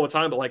on it all the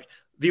time, but like,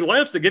 the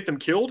lineups that get them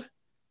killed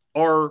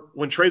are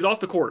when Trae's off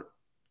the court.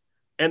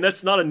 And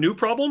that's not a new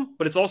problem,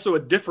 but it's also a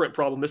different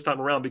problem this time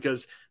around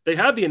because they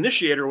had the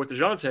initiator with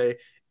DeJounte.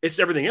 It's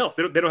everything else.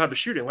 They don't have the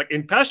shooting. Like,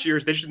 in past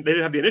years, they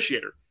didn't have the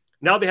initiator.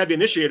 Now they have the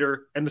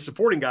initiator, and the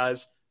supporting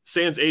guys,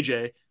 sans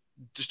AJ,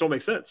 just don't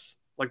make sense.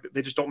 Like,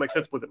 they just don't make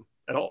sense with him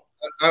at all.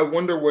 I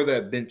wonder where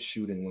that bench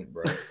shooting went,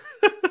 bro.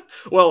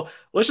 Well,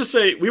 let's just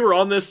say we were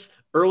on this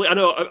early. I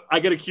know I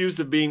get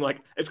accused of being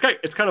like, it's kind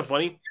of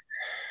funny.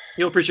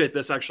 You'll appreciate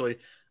this, actually.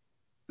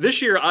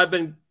 This year, I've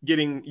been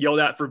getting yelled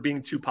at for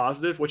being too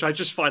positive, which I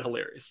just find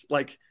hilarious.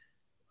 Like,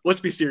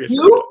 let's be serious.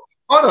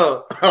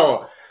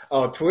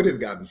 Twitter's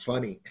gotten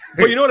funny.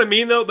 But you know what I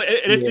mean, though?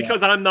 And it's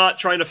because I'm not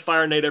trying to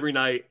fire Nate every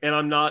night, and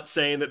I'm not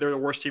saying that they're the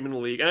worst team in the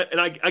league. And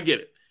I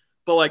get it.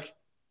 But like,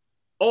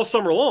 all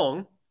summer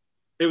long,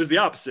 it was the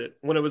opposite.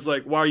 When it was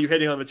like, why are you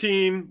hating on the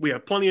team? We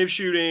have plenty of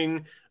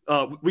shooting.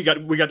 We got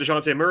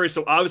DeJounte and Murray,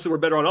 so obviously we're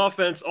better on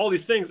offense. All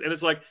these things, and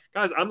it's like,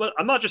 guys,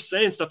 I'm not just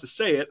saying stuff to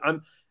say it.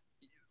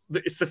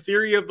 It's the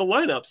theory of the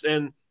lineups,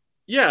 and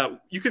yeah,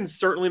 you can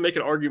certainly make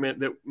an argument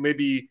that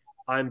maybe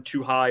I'm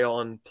too high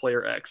on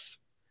player X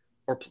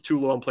or too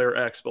low on player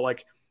X, but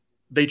like,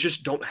 they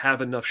just don't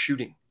have enough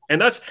shooting,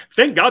 and that's,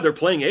 thank God they're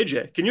playing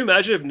AJ. Can you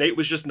imagine if Nate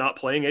was just not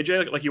playing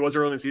AJ like he was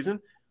early in the season?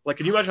 Like,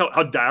 can you imagine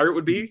how dire it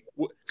would be?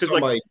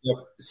 Because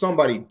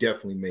somebody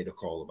definitely made a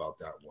call about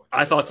that one.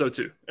 I thought so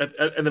too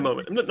at the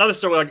moment. Not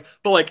necessarily like,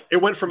 but like, it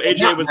went from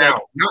AJ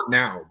not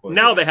now, but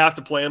now they have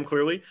to play him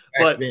clearly.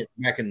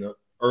 Back in the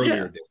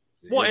earlier days.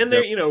 Well, and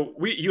they,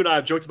 you and I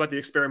have joked about the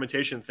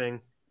experimentation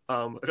thing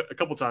a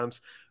couple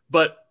times,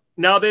 but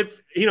now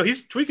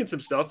he's tweaking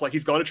some stuff. Like,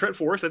 he's gone to Trent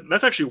Forrest.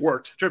 That's actually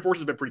worked. Trent Forrest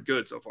has been pretty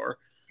good so far.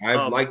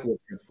 I've liked what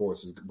Trent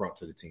Forrest has brought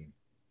to the team.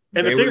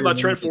 And the thing about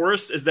Trent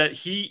Forrest is that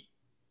he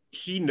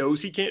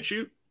knows he can't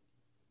shoot.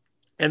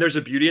 And there's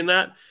a beauty in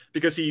that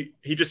because he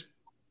just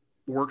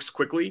works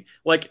quickly.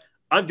 Like,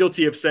 I'm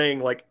guilty of saying,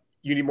 like,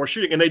 you need more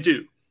shooting, and they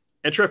do.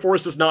 And Trent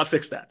Forrest does not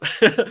fix that.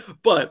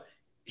 But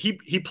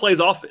he plays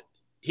off it.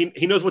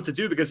 He knows what to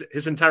do because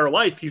his entire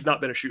life he's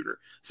not been a shooter.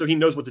 So he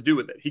knows what to do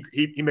with it.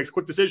 He makes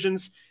quick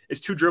decisions. It's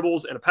 2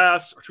 dribbles and a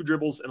pass, or 2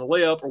 dribbles and a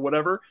layup, or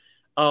whatever.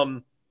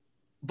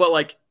 But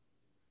like,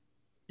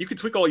 you can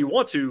tweak all you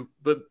want to,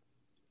 but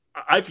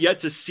I've yet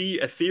to see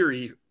a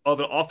theory of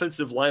an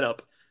offensive lineup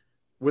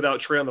without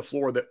Trae on the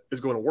floor that is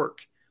going to work.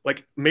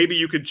 Like, maybe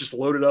you could just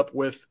load it up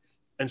with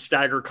and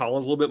stagger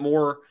Collins a little bit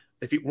more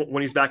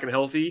when he's back and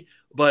healthy.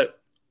 But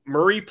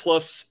Murray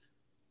plus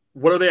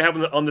what are they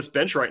having on this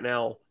bench right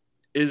now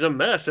is a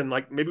mess. And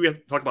like, maybe we have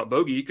to talk about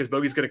Bogey because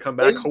Bogey's going to come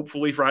back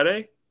hopefully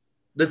Friday.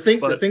 The thing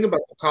about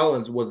the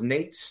Collins was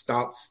Nate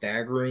stopped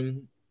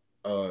staggering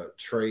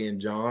Trae and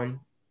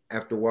John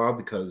after a while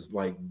because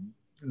like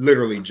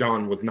literally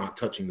John was not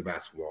touching the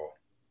basketball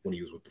when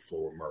he was with the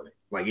floor with Murray.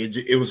 Like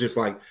it was just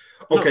like,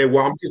 okay,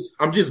 well,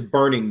 I'm just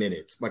burning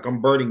minutes. Like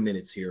I'm burning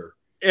minutes here.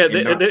 Yeah,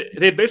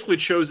 they've basically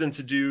chosen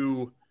to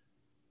do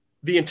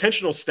the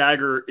intentional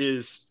stagger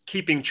is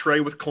keeping Trey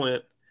with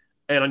Clint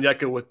and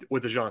Onyeka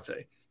with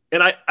DeJounte.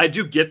 And I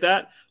do get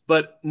that,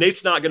 but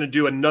Nate's not going to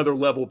do another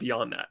level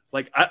beyond that.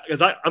 Like,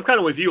 I'm kind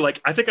of with you.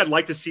 Like, I think I'd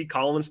like to see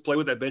Collins play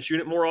with that bench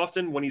unit more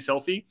often when he's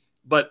healthy,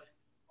 but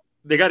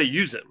they got to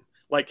use him.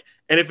 Like,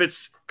 and if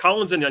it's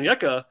Collins and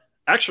Onyeka,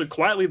 actually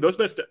quietly, those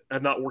bets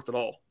have not worked at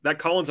all. That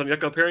Collins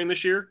Onyeka pairing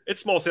this year,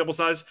 it's small sample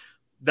size.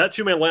 That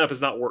 2-man lineup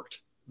has not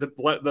worked. The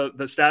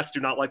stats do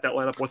not like that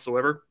lineup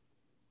whatsoever.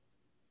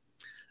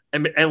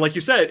 And like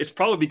you said, it's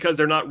probably because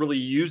they're not really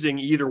using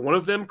either one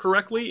of them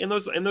correctly in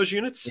those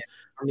units. Yeah.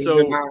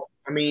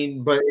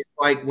 But it's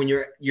like when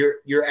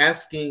you're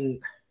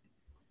asking.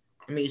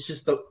 I mean, it's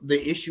just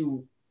the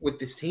issue with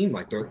this team.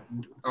 Like,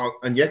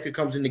 Onyeka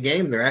comes in the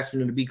game, they're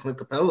asking him to be Clint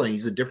Capella, and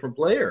he's a different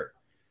player,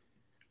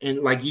 and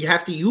like you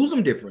have to use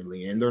them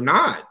differently, and they're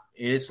not.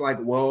 And it's like,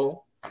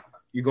 well,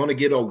 you're going to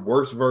get a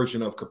worse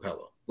version of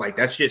Capella. Like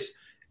that's just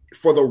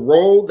for the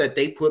role that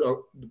they put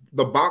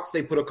the box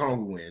they put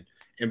Okongwu in.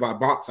 And by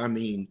box, I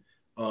mean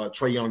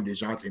Trae Young,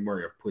 DeJounte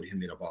Murray have put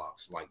him in a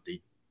box,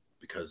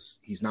 because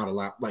he's not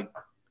allowed. Like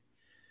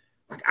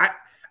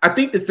I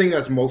think the thing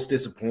that's most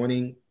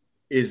disappointing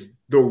is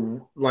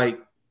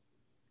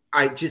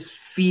I just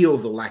feel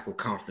the lack of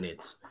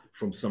confidence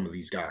from some of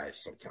these guys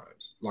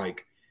sometimes.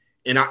 Like,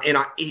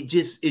 it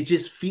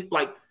just feel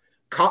like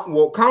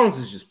Collins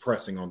is just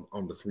pressing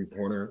on the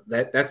 3-pointer.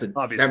 That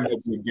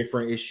might be a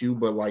different issue,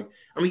 but like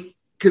I mean.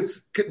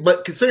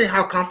 But considering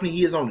how confident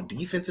he is on the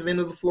defensive end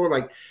of the floor,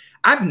 like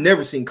I've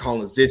never seen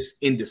Collins this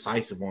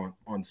indecisive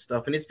on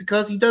stuff, and it's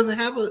because he doesn't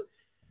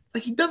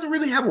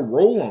really have a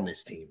role on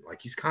this team.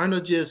 Like he's kind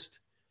of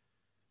just.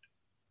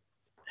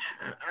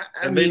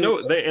 They all know.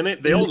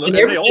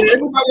 Everybody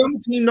on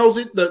the team knows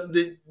it.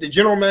 The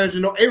general manager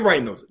knows. Everybody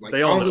knows it. Like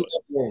Collins has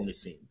a role on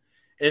this team,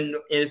 and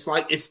it's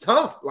like it's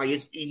tough. Like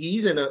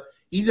he's in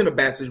a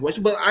bad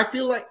situation. But I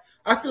feel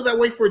that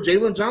way for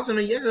Jalen Johnson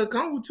and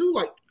Okongwu too.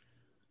 Like.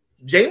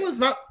 Jalen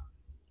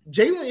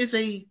is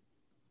a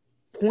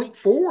point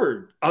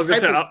forward. I was going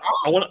to say,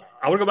 I want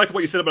to go back to what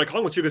you said about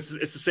Okongwu too, because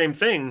it's the same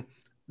thing.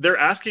 They're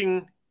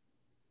asking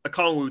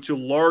Okongwu to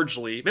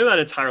largely, maybe not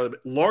entirely,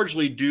 but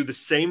largely do the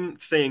same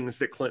things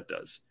that Clint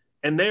does.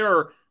 And they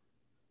are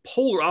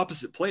polar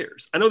opposite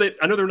players. I know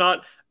they're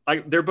not,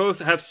 like, they're both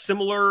have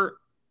similar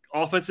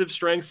offensive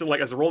strengths and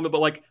like as a role,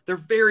 but like they're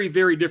very,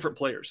 very different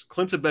players.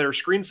 Clint's a better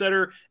screen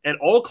setter, and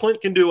all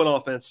Clint can do on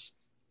offense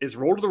is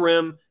roll to the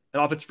rim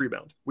and offensive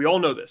rebound. We all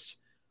know this.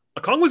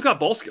 Okongwu's got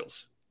ball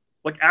skills,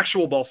 like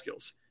actual ball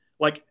skills.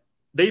 Like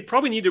they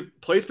probably need to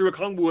play through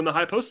Okongwu in the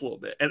high post a little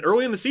bit. And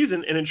early in the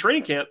season and in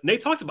training camp,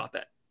 Nate talked about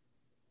that,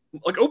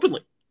 like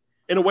openly,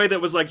 in a way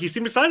that was like he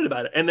seemed excited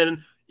about it. And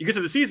then you get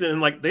to the season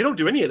and like they don't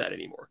do any of that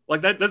anymore.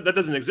 Like that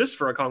doesn't exist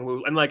for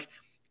Okongwu. And like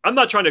I'm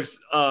not trying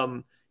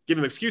to give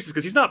him excuses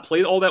because he's not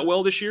played all that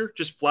well this year,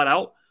 just flat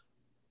out.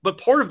 But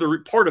part of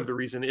the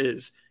reason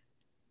is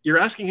you're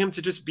asking him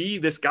to just be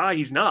this guy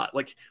he's not.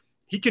 Like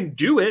he can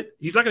do it.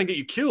 He's not going to get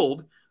you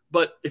killed.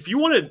 But if you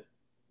wanted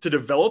to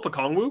develop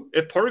Okongwu,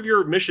 if part of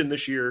your mission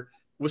this year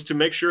was to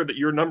make sure that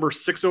your number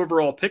 6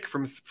 overall pick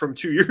from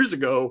 2 years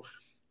ago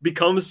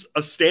becomes a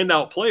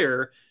standout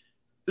player,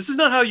 this is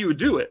not how you would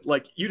do it.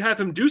 Like you'd have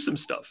him do some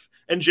stuff.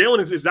 And Jalen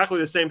is exactly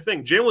the same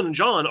thing. Jalen and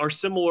John are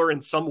similar in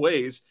some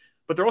ways,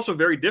 but they're also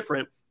very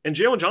different. And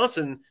Jalen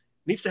Johnson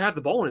needs to have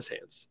the ball in his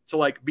hands to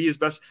like be his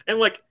best. And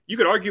like you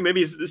could argue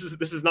maybe this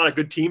is not a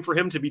good team for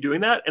him to be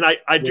doing that. And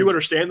I do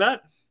understand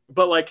that,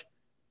 but like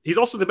he's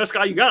also the best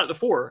guy you got at the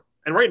 4.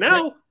 And right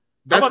now,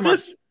 how about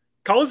this?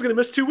 Collins is going to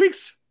miss 2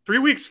 weeks, 3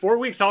 weeks, 4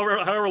 weeks,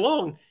 however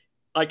long.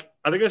 Like,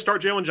 are they going to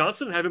start Jalen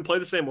Johnson and have him play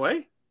the same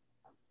way?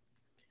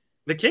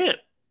 They can't.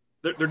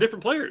 They're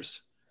different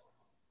players.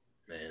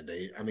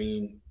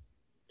 Man,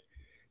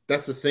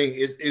 that's the thing.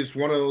 It's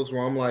one of those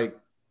where I'm like,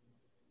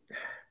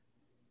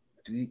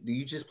 do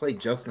you just play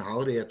Justin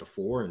Holiday at the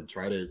 4 and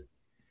try to?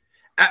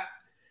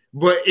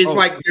 But it's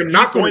like they're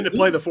not going to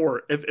play the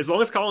 4. As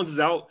long as Collins is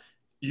out,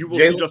 you will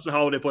see Justin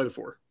Holiday play the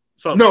 4.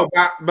 No,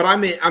 but I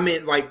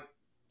mean, like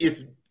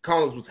if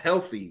Collins was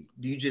healthy,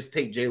 do you just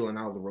take Jalen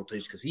out of the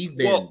rotation because he's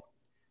been? Well,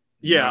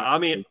 yeah, I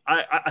mean,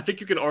 I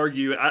think you can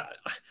argue.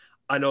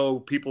 I know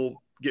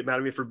people get mad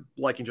at me for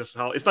liking Justin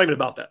Holiday. It's not even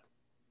about that.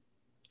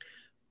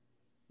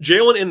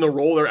 Jalen in the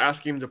role they're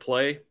asking him to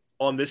play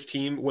on this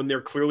team when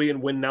they're clearly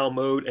in win now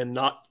mode and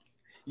not.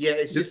 Yeah,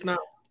 it's just not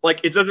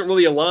like it doesn't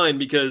really align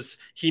because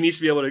he needs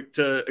to be able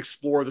to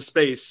explore the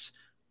space.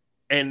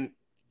 And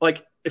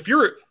like if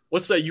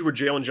let's say you were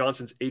Jalen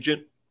Johnson's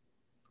agent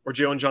or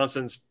Jalen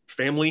Johnson's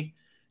family,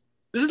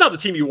 this is not the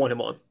team you want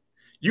him on.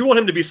 You want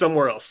him to be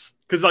somewhere else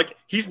because like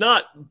he's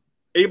not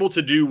able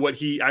to do what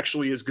he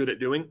actually is good at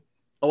doing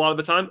a lot of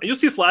the time. And you'll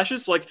see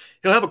flashes, like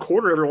he'll have a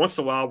quarter every once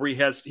in a while where he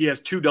has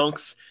 2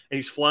 dunks and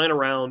he's flying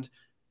around.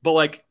 But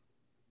like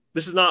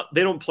this is not,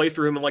 they don't play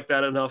through him like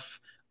that enough.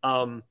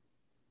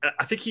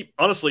 I think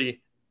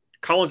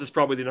Collins is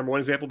probably the number one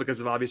example because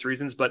of obvious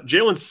reasons, but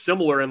Jalen's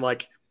similar in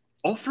like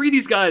all three of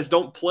these guys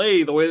don't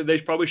play the way that they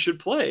probably should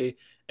play.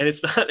 And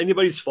it's not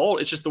anybody's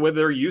fault. It's just the way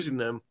they're using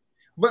them.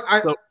 But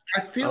I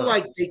feel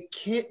like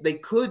they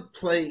could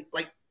play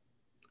like,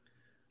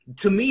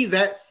 to me,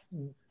 that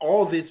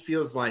all this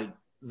feels like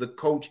the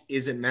coach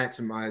isn't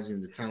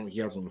maximizing the talent he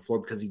has on the floor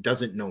because he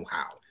doesn't know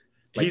how.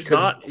 Like, he's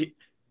not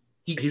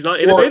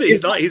innovative.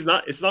 It's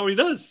not what he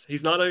does. He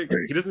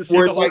doesn't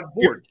see the whole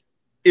board.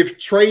 If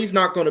Trey's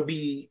not going to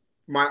be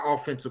my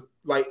offensive,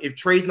 like if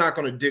Trey's not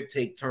going to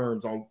dictate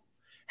terms on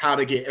how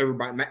to get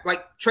everybody,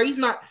 like Trey's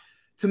not,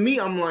 to me,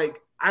 I'm like,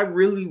 I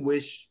really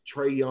wish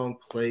Trae Young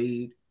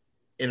played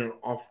in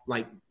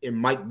in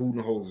Mike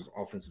Budenholzer's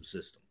offensive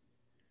system,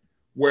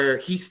 where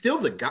he's still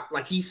the guy,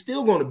 like he's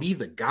still going to be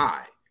the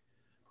guy,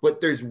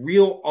 but there's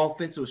real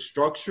offensive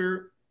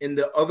structure, and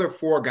the other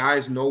four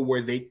guys know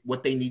what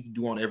they need to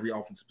do on every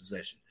offensive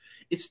possession.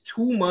 It's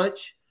too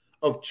much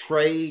of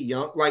Trae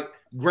Young. Like,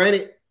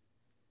 granted,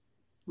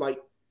 like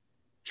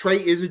Trae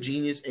is a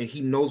genius and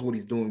he knows what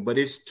he's doing, but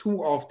it's too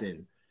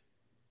often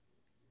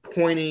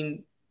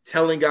pointing,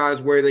 telling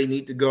guys where they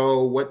need to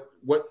go, what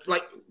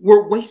like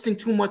we're wasting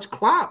too much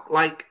clock.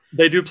 Like,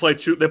 they do play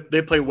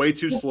they play way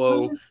too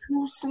slow.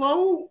 Too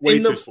slow way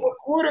in the too slow. fourth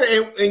quarter,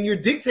 and you're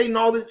dictating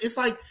all this. It's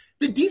like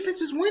the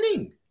defense is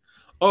winning.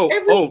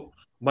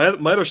 My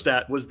other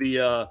stat was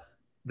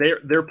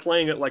they're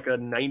playing at like a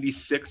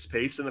 96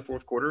 pace in the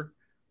fourth quarter,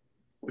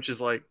 which is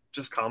like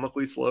just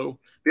comically slow.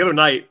 The other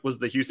night was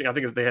the Houston. I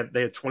think they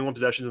had 21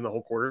 possessions in the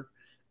whole quarter.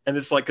 And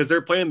it's like, because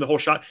they're playing the whole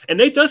shot. And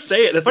Nate does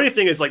say it. The funny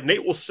thing is, like,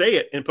 Nate will say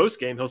it in post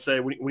game. He'll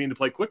say, we need to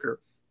play quicker.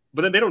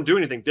 But then they don't do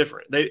anything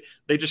different. They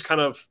just kind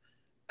of,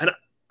 and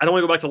I don't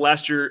want to go back to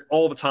last year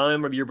all the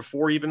time or the year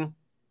before even,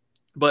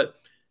 but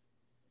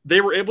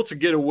they were able to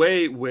get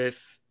away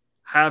with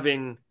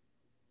having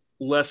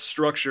less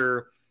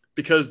structure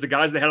because the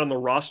guys they had on the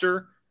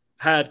roster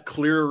had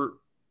clear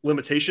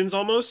limitations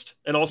almost,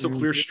 and also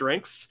clear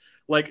strengths.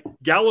 Like,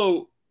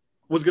 Gallo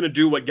was going to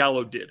do what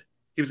Gallo did.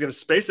 He was going to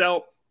space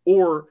out,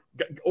 or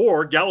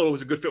Gallo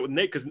was a good fit with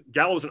Nate because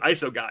Gallo is an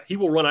ISO guy. He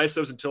will run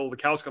ISOs until the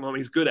cows come home. And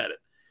he's good at it.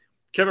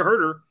 Kevin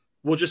Huerter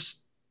will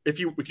just, if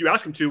you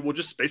ask him to, will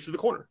just space to the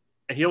corner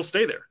and he'll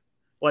stay there.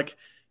 Like,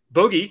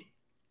 Bogey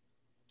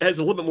is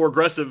a little bit more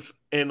aggressive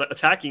and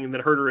attacking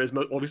than Huerter is,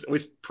 at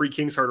least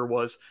pre-Kings Huerter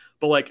was.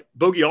 But like,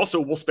 Bogey also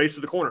will space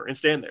to the corner and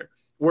stand there.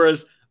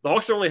 Whereas the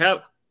Hawks don't really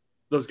have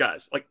those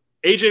guys. Like,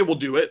 AJ will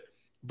do it,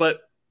 but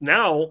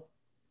now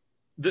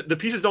the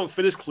pieces don't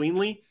fit as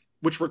cleanly,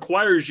 which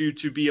requires you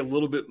to be a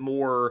little bit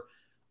more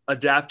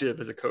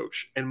adaptive as a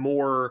coach and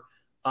more,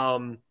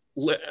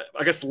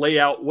 I guess, lay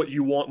out what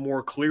you want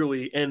more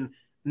clearly. And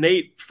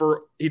Nate,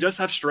 he does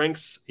have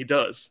strengths. He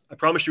does. I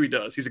promise you he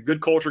does. He's a good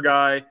culture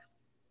guy.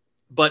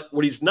 But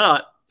what he's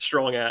not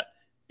strong at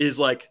is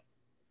like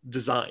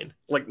design.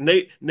 Like,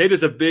 Nate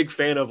is a big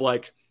fan of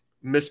like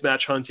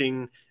mismatch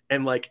hunting,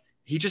 and like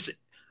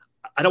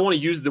I don't want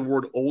to use the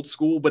word old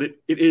school, but it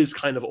is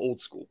kind of old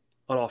school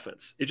on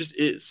offense. It just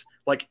is.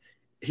 Like,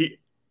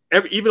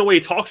 even the way he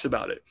talks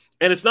about it,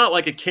 and it's not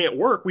like it can't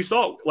work. We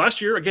saw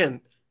last year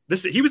again.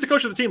 He was the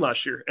coach of the team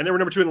last year, and they were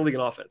number 2 in the league in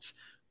offense.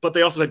 But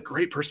they also had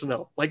great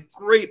personnel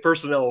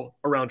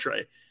around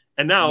Trae,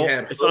 and now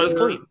it's not as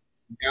clean.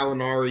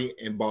 Gallinari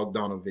and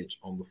Bogdanovic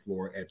on the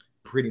floor at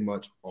pretty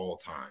much all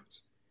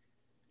times.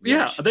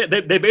 Yeah,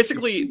 they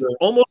basically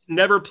almost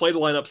never played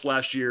lineups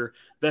last year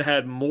that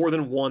had more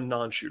than one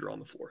non-shooter on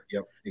the floor.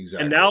 Yep,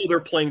 exactly. And now they're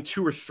playing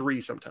 2 or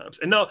 3 sometimes.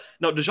 And now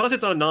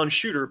DeJounte's not a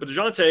non-shooter, but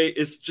DeJounte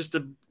is just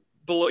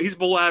he's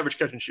below average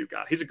catch and shoot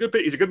guy. He's a good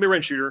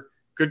mid-range shooter,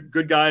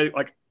 good guy,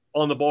 like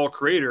on the ball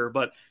creator,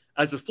 but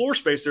as a floor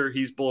spacer,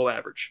 he's below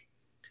average.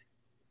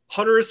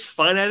 Hunter is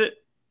fine at it,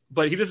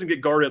 but he doesn't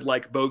get guarded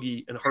like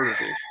Bogey and Huerter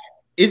do.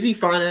 Is he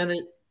fine at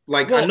it?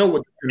 Like, well, I know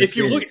what if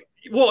you look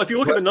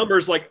at the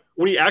numbers, like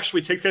when he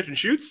actually takes catch and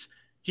shoots,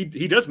 he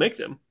does make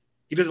them.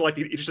 He just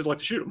doesn't like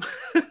to shoot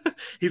them.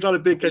 He's not a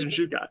big catch and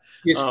shoot guy.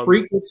 His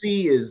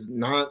frequency is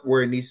not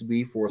where it needs to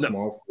be for a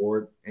small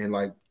forward, and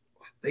like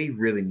they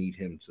really need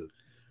him to.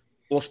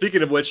 Well,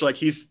 speaking of which, like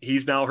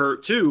he's now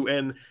hurt too,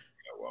 and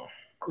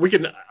we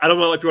can. I don't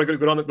know if you want to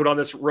go down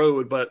this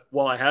road, but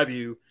while I have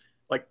you,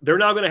 like they're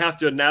now going to have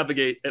to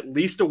navigate at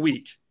least a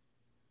week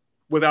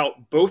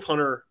without both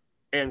Hunter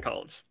and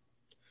Collins.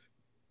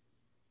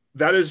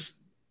 That is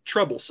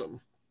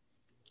troublesome,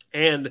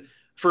 and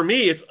for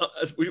me, it's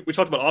we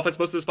talked about offense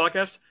most of this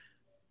podcast.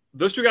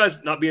 Those 2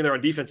 guys not being there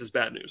on defense is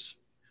bad news,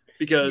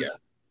 because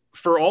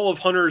for all of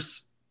Hunter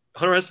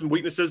has some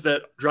weaknesses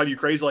that drive you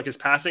crazy, like his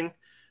passing.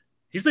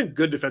 He's been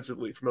good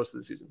defensively for most of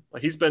the season.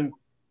 Like he's been,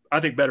 I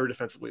think, better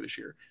defensively this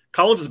year.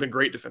 Collins has been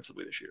great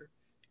defensively this year.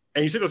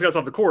 And you take those guys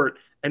off the court,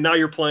 and now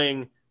you're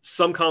playing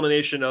some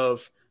combination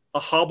of a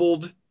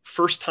hobbled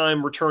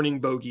first-time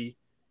returning Bogey,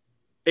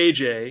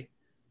 AJ.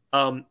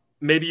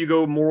 Maybe you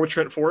go more with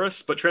Trent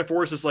Forrest, but Trent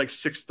Forrest is like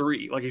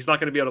 6'3". Like he's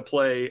not going to be able to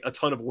play a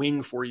ton of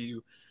wing for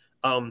you.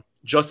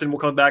 Justin will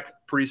come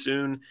back pretty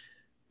soon.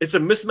 It's a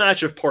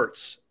mismatch of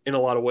parts in a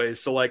lot of ways.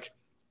 So like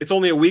it's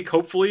only a week,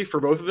 hopefully,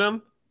 for both of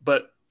them,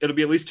 but it'll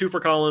be at least 2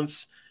 for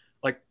Collins.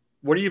 Like,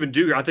 what do you even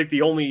do? I think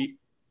the only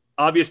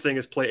obvious thing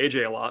is play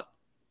AJ a lot.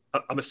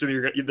 I'm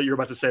assuming you're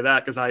about to say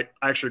that because I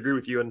actually agree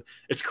with you. And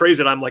it's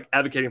crazy that I'm like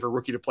advocating for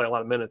rookie to play a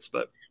lot of minutes,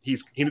 but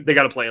they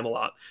got to play him a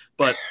lot.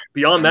 But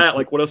beyond that,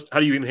 like what else?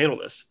 How do you even handle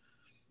this?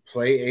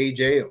 Play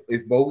AJ.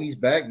 If Bogey's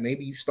back,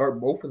 maybe you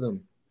start both of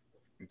them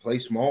and play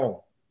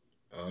small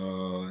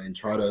and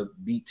try to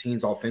beat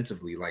teams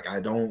offensively. Like I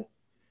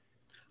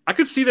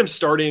could see them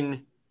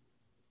starting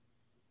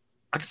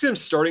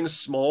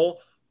small,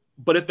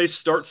 but if they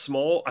start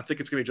small, I think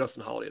it's going to be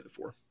Justin Holiday at the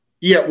 4.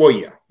 Yeah, well,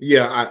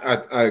 yeah.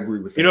 I agree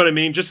with that. You know what I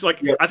mean? Just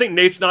like I think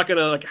Nate's not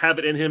gonna like have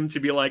it in him to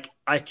be like,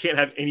 I can't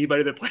have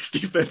anybody that plays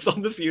defense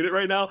on this unit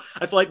right now.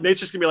 I feel like Nate's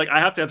just gonna be like,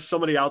 I have to have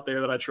somebody out there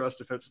that I trust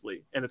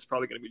defensively, and it's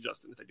probably gonna be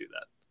Justin if they do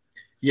that.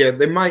 Yeah,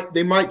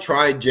 they might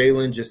try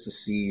Jalen just to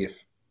see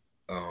if,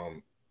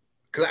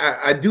 because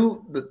I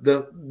do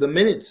the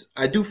minutes.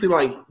 I do feel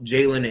like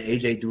Jalen and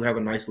AJ do have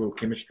a nice little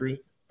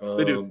chemistry.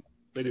 They do.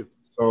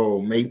 So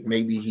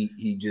maybe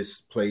he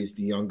just plays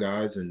the young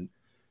guys and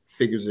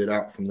figures it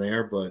out from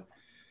there. But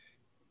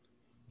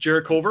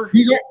Jarrett Culver,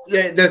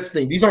 that's the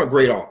thing. These aren't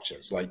great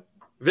options. Like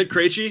Vit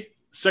Krejci,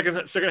 second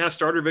half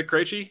starter. Vit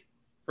Krejci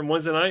from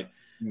Wednesday night.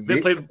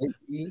 Vit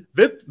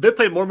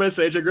played more minutes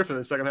than AJ Griffin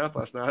in the second half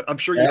last night. I'm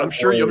sure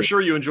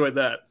you enjoyed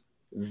that.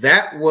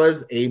 That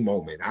was a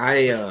moment.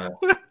 I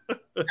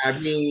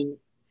mean,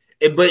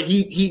 but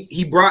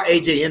he brought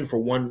AJ in for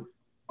one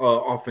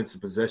offensive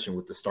possession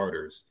with the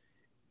starters.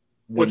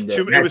 It was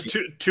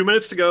 2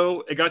 minutes to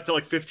go. It got to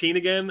like 15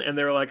 again, and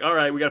they were like, all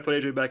right, we got to put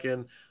AJ back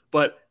in.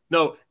 But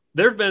no,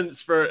 there have been,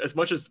 for as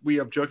much as we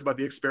have joked about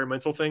the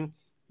experimental thing,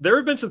 there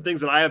have been some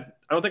things that I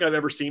don't think I've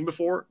ever seen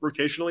before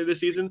rotationally this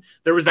season.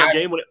 There was that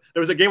game when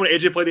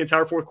AJ played the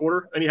entire fourth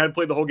quarter and he hadn't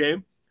played the whole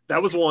game.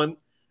 That was one.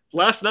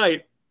 Last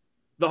night,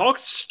 the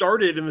Hawks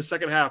started in the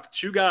second half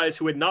 2 guys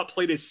who had not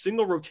played a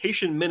single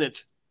rotation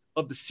minute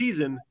of the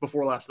season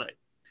before last night.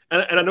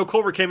 And I know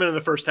Culver came in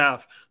the first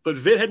half, but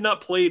Vit had not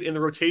played in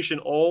the rotation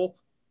all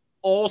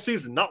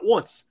season, not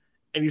once.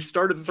 And he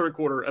started the third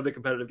quarter of the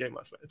competitive game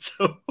last night.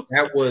 So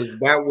that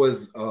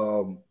was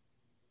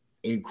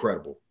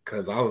incredible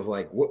because I was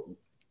like, what?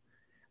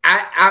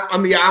 I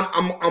mean,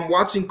 I'm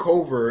watching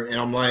Culver and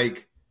I'm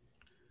like,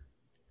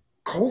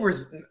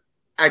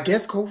 I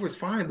guess Culver's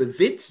fine, but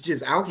Vit's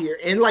just out here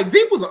and like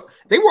they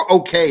were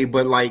okay,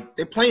 but like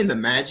they're playing the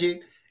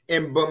Magic.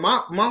 But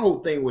my whole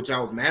thing, which I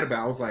was mad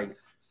about, I was like,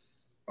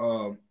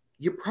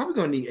 you're probably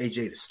gonna need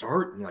AJ to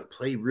start and like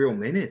play real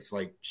minutes.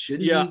 Like,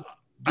 shouldn't he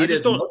get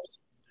as much?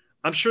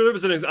 I'm sure there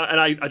was and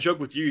I joked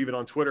with you even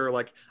on Twitter,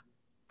 like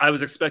I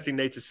was expecting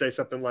Nate to say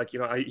something like,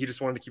 he just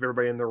wanted to keep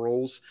everybody in their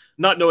roles,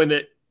 not knowing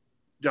that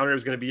Downriver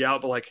was going to be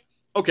out, but like,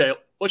 okay,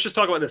 let's just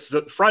talk about this.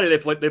 So Friday they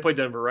played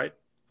Denver, right?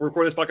 We're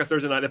recording this podcast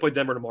Thursday night. They play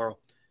Denver tomorrow.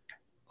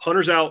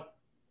 Hunter's out,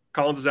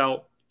 Collins is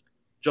out,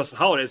 Justin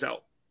Holiday's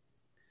out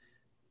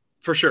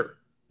for sure.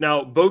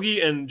 Now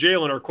Bogey and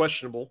Jalen are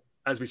questionable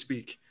as we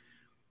speak,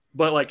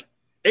 but like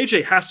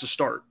AJ has to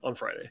start on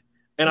Friday.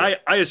 And I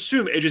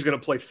assume AJ's going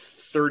to play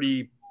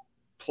 30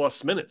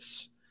 plus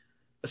minutes,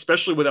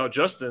 especially without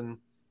Justin.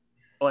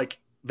 Like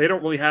they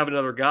don't really have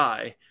another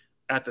guy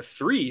at the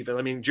 3 even.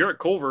 I mean, Jarrett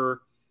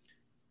Culver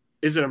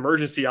is an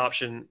emergency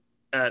option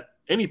at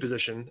any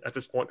position at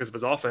this point because of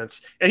his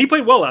offense. And he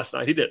played well last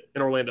night. He did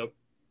in Orlando.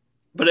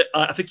 But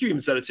I think you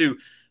even said it too.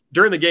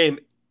 During the game,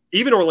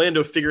 even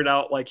Orlando figured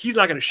out like he's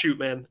not going to shoot,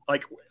 man.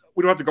 Like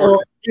we don't have to guard him.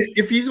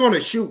 If he's going to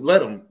shoot,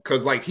 let him,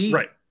 because like he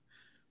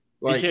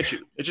can't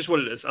shoot. It's just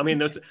what it is. I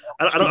mean,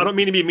 I don't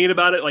mean to be mean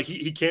about it. Like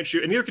he can't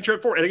shoot, and neither can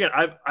Trent Forrest. And again,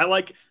 I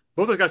like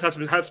both those guys have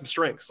some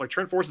strengths. Like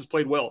Trent Forrest has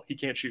played well. He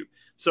can't shoot.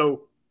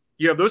 So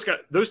you have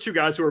those 2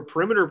 guys who are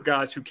perimeter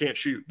guys who can't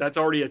shoot. That's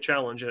already a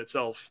challenge in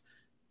itself.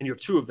 And you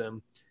have 2 of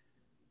them.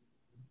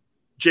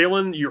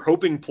 Jalen, you're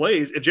hoping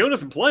plays. If Jalen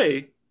doesn't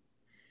play,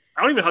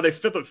 I don't even know how they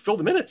fill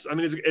the minutes. I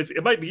mean,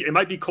 it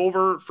might be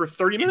Culver for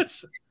 30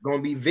 minutes. It's going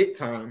to be Vit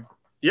time.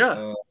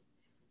 Yeah.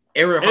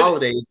 Aaron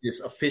Holiday is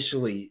just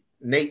officially.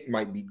 Nate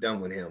might be done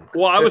with him.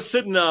 Well, I was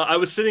sitting.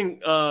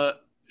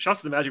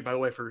 Shouts to the Magic, by the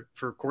way, for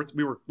court.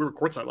 We were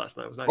courtside last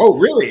night. It was nice. Oh,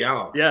 really?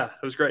 Oh. Yeah,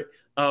 it was great.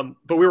 But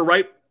we were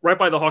right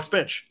by the Hawks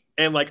bench,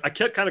 and like I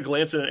kept kind of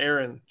glancing at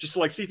Aaron just to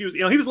like see if he was.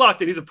 He was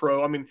locked in. He's a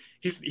pro. I mean,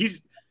 he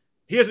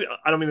has.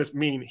 I don't mean this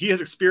mean. He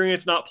has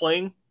experience not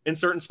playing in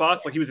certain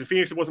spots. Like he was in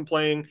Phoenix and wasn't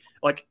playing.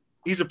 Like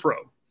he's a pro.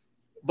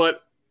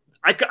 But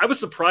I was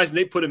surprised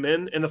Nate put him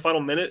in the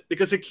final minute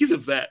because like, he's a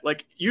vet.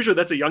 Like usually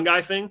that's a young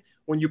guy thing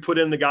when you put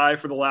in the guy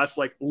for the last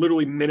like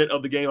literally minute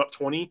of the game up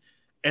 20.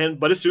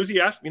 But as soon as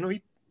he asked,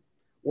 he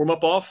warm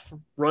up off,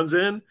 runs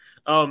in.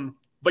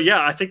 But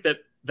yeah, I think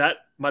that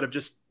might have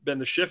just been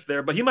the shift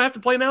there. But he might have to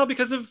play now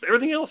because of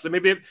everything else. That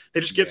maybe they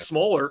just get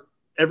smaller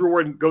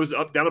everywhere and goes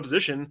up down a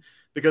position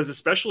because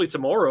especially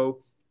tomorrow,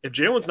 if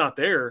Jalen's not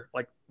there,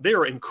 like they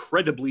are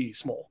incredibly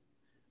small.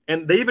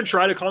 And they even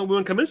tried Okongwu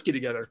and Kaminsky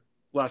together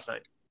last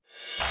night.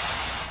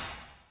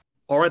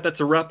 All right, that's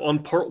a wrap on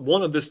part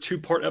 1 of this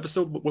 2-part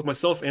episode with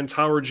myself and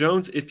Tyler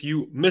Jones. If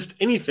you missed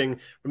anything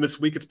from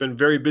this week, it's been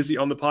very busy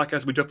on the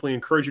podcast. We definitely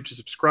encourage you to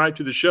subscribe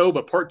to the show,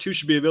 but part 2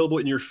 should be available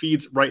in your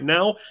feeds right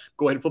now.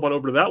 Go ahead and flip on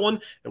over to that one,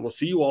 and we'll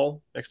see you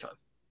all next time.